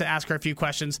a chance to ask her a few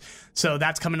questions. So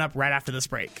that's coming up right after this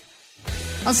break.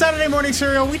 On Saturday Morning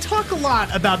Serial, we talk a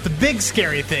lot about the big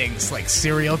scary things like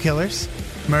serial killers,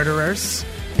 murderers,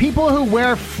 people who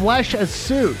wear flesh as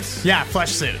suits. Yeah, flesh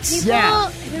suits. People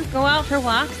who go out for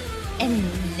walks and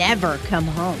never come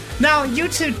home. Now, you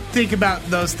two think about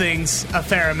those things a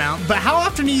fair amount, but how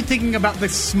often are you thinking about the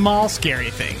small scary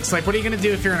things? Like, what are you going to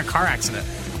do if you're in a car accident?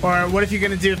 Or what if you're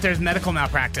going to do if there's medical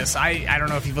malpractice? I don't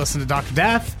know if you've listened to Dr.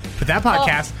 Death, but that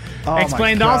podcast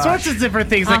explained all sorts of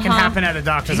different things that can happen at a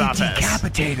doctor's office.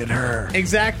 Decapitated her.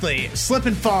 Exactly. Slip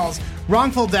and falls,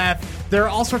 wrongful death. There are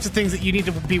all sorts of things that you need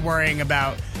to be worrying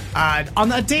about on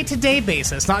a day-to-day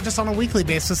basis, not just on a weekly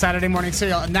basis, Saturday Morning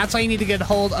Serial. And that's why you need to get a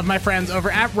hold of my friends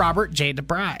over at Robert J.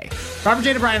 DeBry. Robert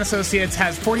J. DeBry & Associates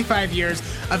has 45 years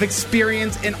of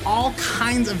experience in all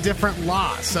kinds of different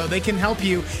law, so they can help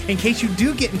you in case you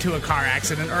do get into a car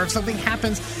accident or if something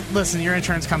happens. Listen, your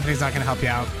insurance company's not going to help you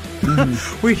out.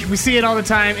 Mm-hmm. we see it all the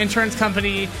time. Insurance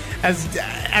company, as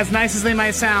nice as they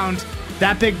might sound,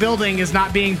 that big building is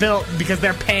not being built because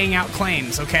they're paying out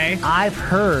claims, okay? I've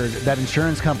heard that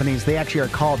insurance companies, they actually are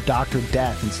called Dr.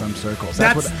 Death in some circles.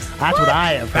 That's what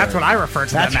I have heard. That's what I refer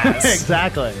to them as.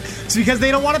 Exactly. It's because they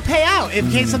don't want to pay out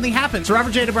in case something happens. So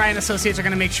Robert J. DeBry & Associates are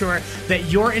going to make sure that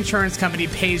your insurance company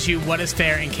pays you what is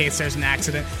fair in case there's an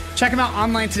accident. Check them out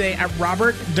online today at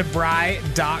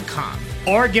robertdebry.com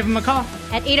or give them a call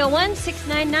at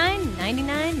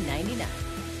 801-699-9999.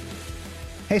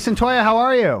 Hey, Cyntoia, how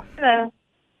are you? Hello.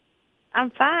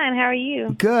 I'm fine. How are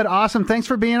you? Good. Awesome. Thanks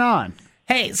for being on.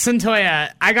 Hey,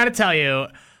 Cyntoia, I got to tell you,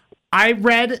 I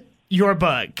read your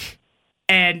book,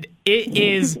 and it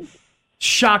is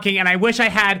shocking, and I wish I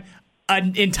had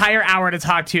an entire hour to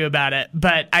talk to you about it,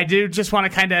 but I do just want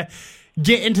to kind of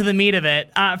get into the meat of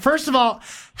it. First of all,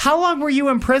 how long were you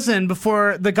in prison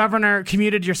before the governor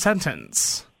commuted your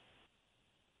sentence?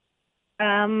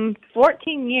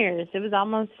 14 years. It was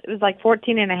like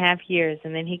 14 and a half years,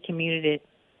 and then he commuted it.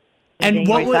 And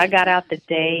so I got out the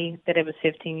day that it was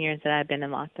 15 years that I'd been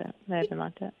locked up.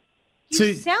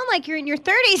 You sound like you're in your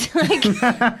 30s. Like,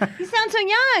 you sound so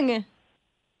young.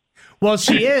 Well,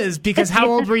 she is, because how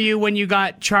old were you when you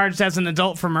got charged as an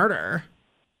adult for murder?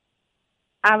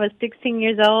 I was 16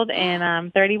 years old, and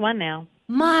I'm 31 now.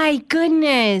 My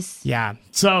goodness. Yeah.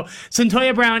 So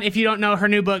Cyntoia Brown, if you don't know, her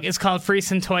new book is called Free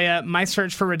Cyntoia, My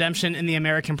Search for Redemption in the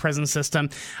American Prison System.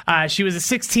 She was a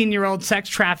 16-year-old sex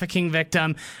trafficking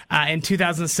victim. In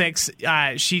 2006,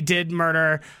 she did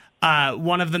murder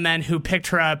one of the men who picked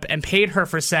her up and paid her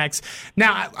for sex.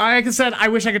 Now, like I said, I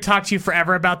wish I could talk to you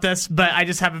forever about this, but I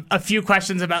just have a few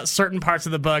questions about certain parts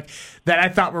of the book that I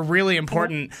thought were really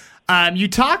important. You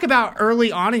talk about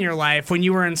early on in your life when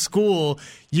you were in school,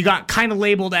 you got kind of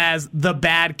labeled as the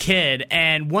bad kid.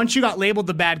 And once you got labeled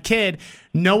the bad kid,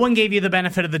 no one gave you the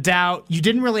benefit of the doubt. You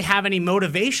didn't really have any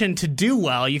motivation to do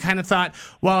well. You kind of thought,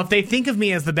 well, if they think of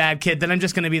me as the bad kid, then I'm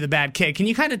just going to be the bad kid. Can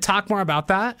you kind of talk more about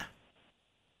that?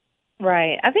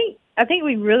 Right. I think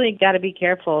we really got to be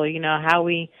careful, how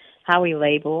we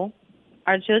label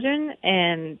our children,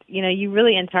 and you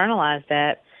really internalize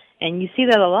that. And you see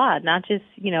that a lot, not just,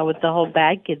 with the whole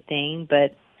bad kid thing,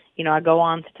 but, I go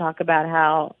on to talk about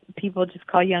how people just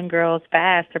call young girls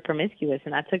fast or promiscuous,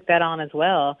 and I took that on as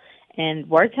well. And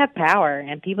words have power,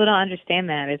 and people don't understand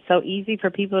that. It's so easy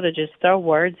for people to just throw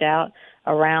words out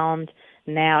around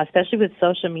now, especially with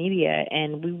social media,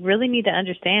 and we really need to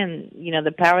understand,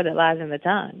 the power that lies in the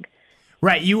tongue.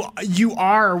 Right. You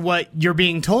are what you're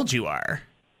being told you are.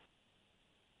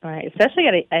 Right. Especially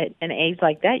at an age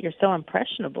like that, you're so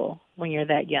impressionable when you're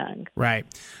that young. Right.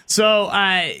 So,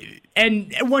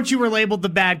 and once you were labeled the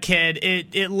bad kid,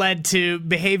 it led to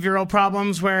behavioral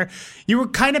problems where you were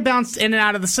kind of bounced in and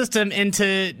out of the system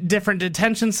into different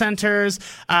detention centers.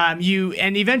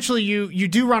 Eventually you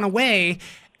do run away,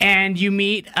 and you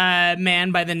meet a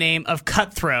man by the name of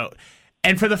Cutthroat.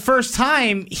 And for the first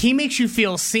time, he makes you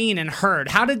feel seen and heard.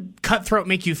 How did Cutthroat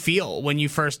make you feel when you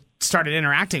first started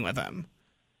interacting with him?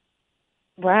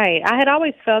 Right. I had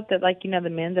always felt that, the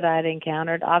men that I had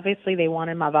encountered, obviously they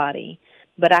wanted my body,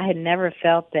 but I had never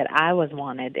felt that I was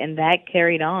wanted, and that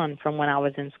carried on from when I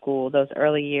was in school, those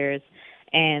early years.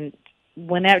 And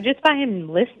just by him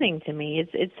listening to me,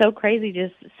 it's so crazy,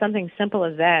 just something simple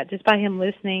as that. Just by him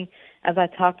listening as I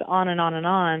talked on and on and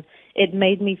on, it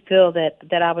made me feel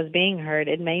that I was being heard.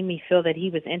 It made me feel that he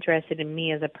was interested in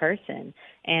me as a person,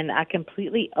 and I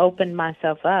completely opened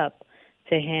myself up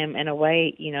to him in a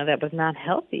way, that was not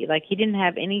healthy. He didn't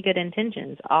have any good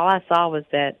intentions. All I saw was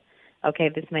that, okay,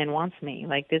 this man wants me.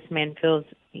 This man feels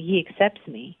he accepts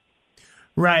me.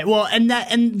 Right. Well,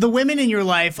 and the women in your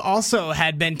life also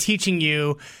had been teaching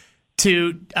you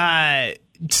to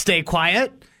stay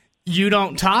quiet. You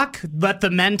don't talk, let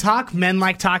the men talk. Men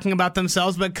like talking about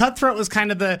themselves, but Cutthroat was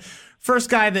kind of the first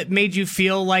guy that made you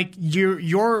feel like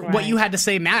your what you had to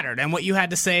say mattered and what you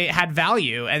had to say had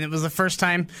value. And it was the first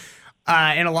time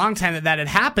in a long time that had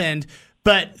happened,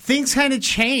 but things kind of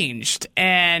changed,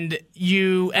 and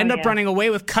you end up running away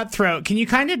with Cutthroat. Can you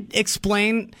kind of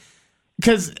explain,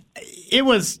 because it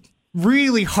was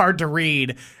really hard to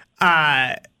read,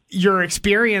 your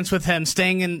experience with him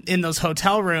staying in those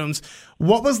hotel rooms?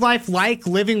 What was life like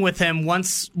living with him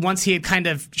once he had kind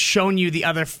of shown you the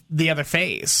other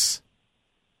face?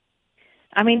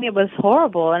 I mean, it was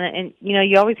horrible, and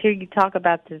you always hear you talk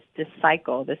about this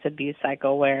cycle, this abuse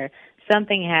cycle, where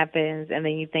something happens and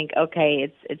then you think,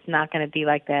 okay, it's not going to be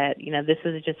like that. This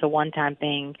is just a one-time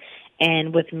thing.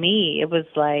 And with me, it was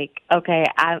like, okay,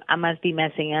 I must be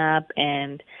messing up,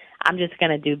 and I'm just going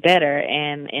to do better,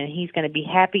 and he's going to be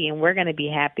happy, and we're going to be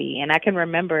happy. And I can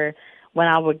remember when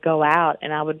I would go out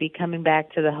and I would be coming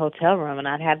back to the hotel room, and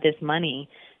I'd have this money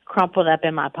crumpled up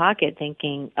in my pocket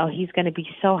thinking, oh, he's going to be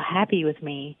so happy with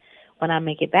me when I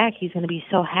make it back. He's going to be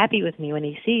so happy with me when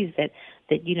he sees that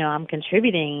I'm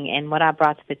contributing and what I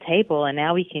brought to the table, and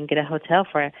now we can get a hotel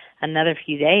for another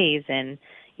few days. And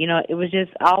it was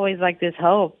just always this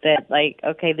hope that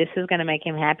okay, this is going to make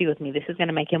him happy with me. This is going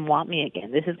to make him want me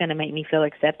again. This is going to make me feel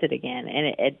accepted again. And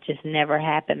it just never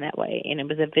happened that way. And it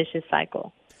was a vicious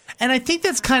cycle. And I think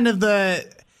that's kind of the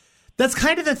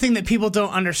thing that people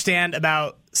don't understand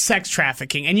about sex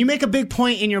trafficking. And you make a big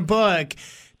point in your book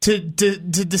to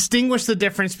distinguish the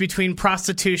difference between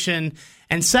prostitution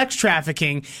and sex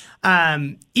trafficking,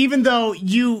 even though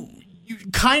you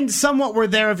somewhat were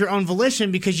there of your own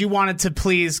volition because you wanted to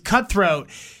please Cutthroat.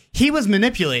 He was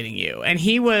manipulating you, and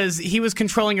he was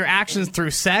controlling your actions through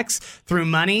sex, through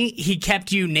money. He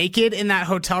kept you naked in that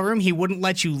hotel room. He wouldn't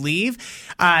let you leave.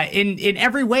 In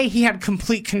every way, he had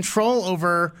complete control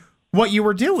over what you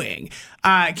were doing.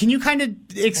 Can you kind of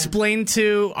explain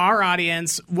to our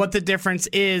audience what the difference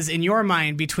is in your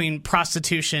mind between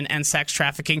prostitution and sex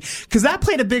trafficking? Because that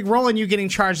played a big role in you getting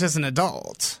charged as an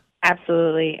adult.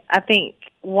 Absolutely. I think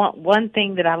one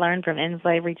thing that I learned from End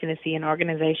Slavery Tennessee, an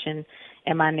organization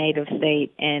in my native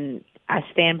state, and I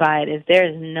stand by it, is there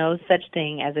is no such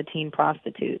thing as a teen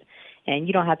prostitute. And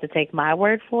you don't have to take my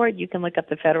word for it. You can look up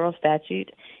the federal statute.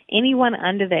 Anyone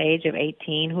under the age of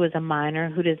 18 who is a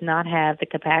minor who does not have the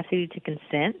capacity to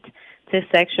consent to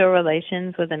sexual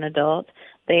relations with an adult,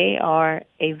 they are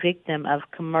a victim of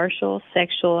commercial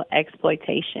sexual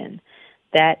exploitation.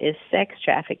 That is sex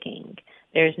trafficking.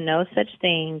 There's no such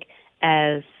thing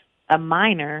as a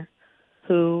minor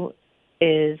who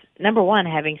is, number one,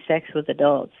 having sex with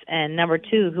adults, and number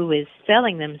two, who is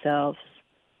selling themselves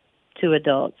to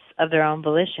adults of their own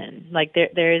volition.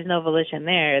 There is no volition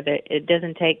there. It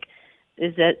doesn't take,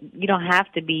 is that you don't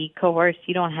have to be coerced.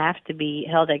 You don't have to be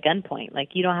held at gunpoint.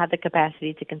 You don't have the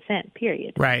capacity to consent,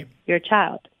 period. Right. You're a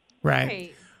child.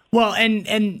 Right. Well,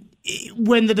 and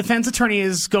when the defense attorney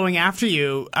is going after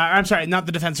you, I'm sorry, not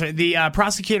the defense attorney, the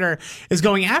prosecutor is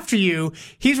going after you,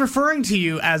 he's referring to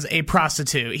you as a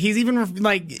prostitute. He's even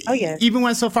even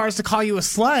went so far as to call you a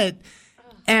slut.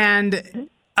 And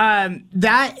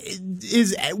that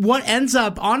is what ends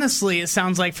up, honestly, it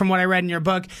sounds like from what I read in your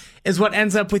book, is what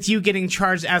ends up with you getting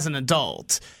charged as an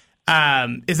adult.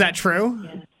 Is that true?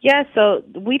 Yeah, so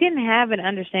we didn't have an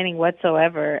understanding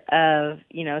whatsoever of,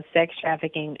 sex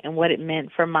trafficking and what it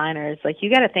meant for minors. Like, you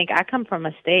got to think, I come from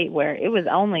a state where it was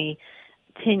only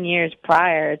 10 years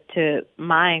prior to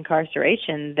my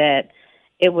incarceration that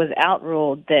it was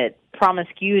outruled that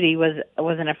promiscuity was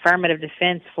an affirmative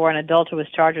defense for an adult who was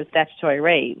charged with statutory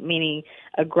rape, meaning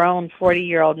a grown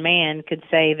 40-year-old man could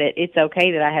say that it's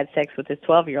okay that I had sex with this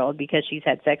 12-year-old because she's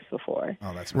had sex before.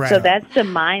 Oh, that's right. So that's the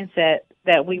mindset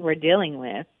that we were dealing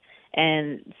with.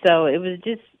 And so it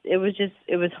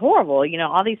was horrible,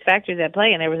 all these factors at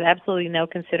play, and there was absolutely no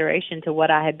consideration to what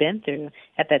I had been through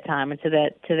at that time and to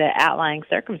the outlying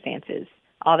circumstances.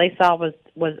 All they saw was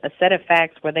a set of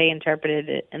facts where they interpreted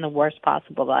it in the worst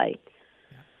possible light.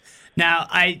 Now,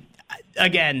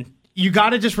 again, you got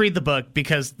to just read the book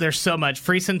because there's so much.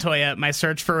 Free Cyntoia, My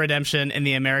Search for Redemption in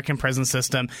the American Prison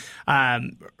System.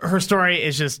 Her story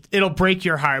is just, it'll break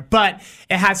your heart. But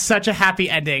it has such a happy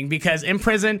ending because in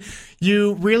prison,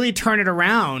 you really turn it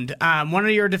around. One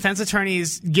of your defense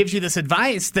attorneys gives you this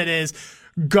advice that is,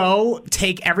 go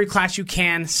take every class you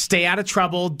can, stay out of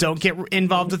trouble, don't get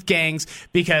involved with gangs,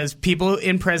 because people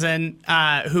in prison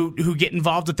who get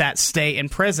involved with that stay in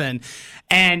prison.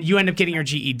 And you end up getting your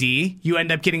GED, you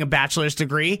end up getting a bachelor's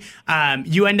degree,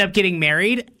 you end up getting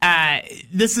married.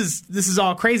 This is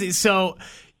all crazy. So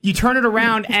you turn it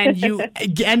around and you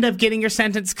end up getting your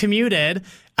sentence commuted,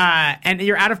 and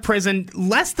you're out of prison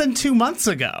less than 2 months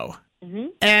ago. Mm-hmm.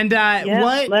 And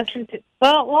what? Less than two.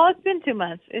 Well, it's been 2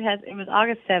 months. It was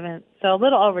August 7th, so a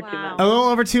little over 2 months. A little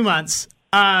over 2 months.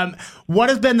 What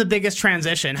has been the biggest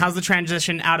transition? How's the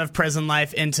transition out of prison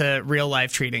life into real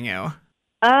life treating you?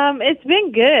 It's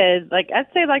been good. Like, I'd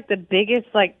say, the biggest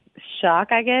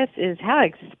shock, I guess, is how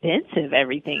expensive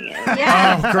everything is.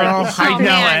 Yeah. Oh, girl, I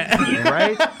know it.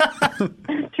 Right?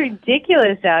 It's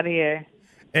ridiculous out here.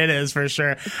 It is, for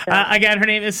sure. Again, her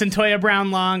name is Cyntoia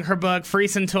Brown Long. Her book, Free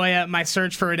Cyntoia, My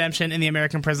Search for Redemption in the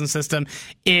American Prison System,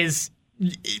 is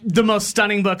the most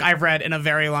stunning book I've read in a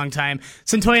very long time.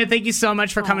 Cyntoia, thank you so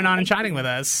much for coming on and chatting with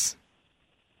us.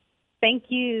 Thank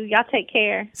you. Y'all take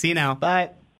care. See you now. Bye.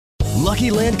 Lucky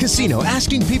Land Casino,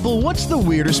 asking people, what's the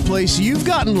weirdest place you've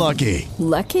gotten lucky?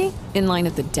 Lucky? In line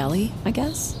at the deli, I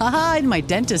guess? Aha, in my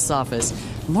dentist's office.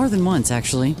 More than once,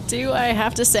 actually. Do I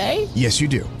have to say? Yes, you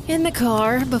do. In the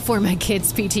car before my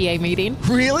kids' PTA meeting.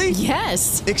 Really?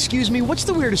 Yes. Excuse me, what's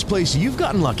the weirdest place you've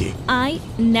gotten lucky? I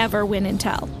never win and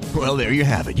tell. Well, there you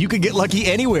have it. You can get lucky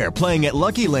anywhere, playing at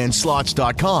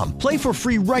LuckyLandSlots.com. Play for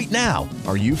free right now.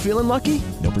 Are you feeling lucky?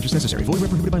 No purchase necessary. Void where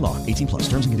prohibited by law. 18+.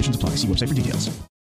 Terms and conditions apply. See website for details.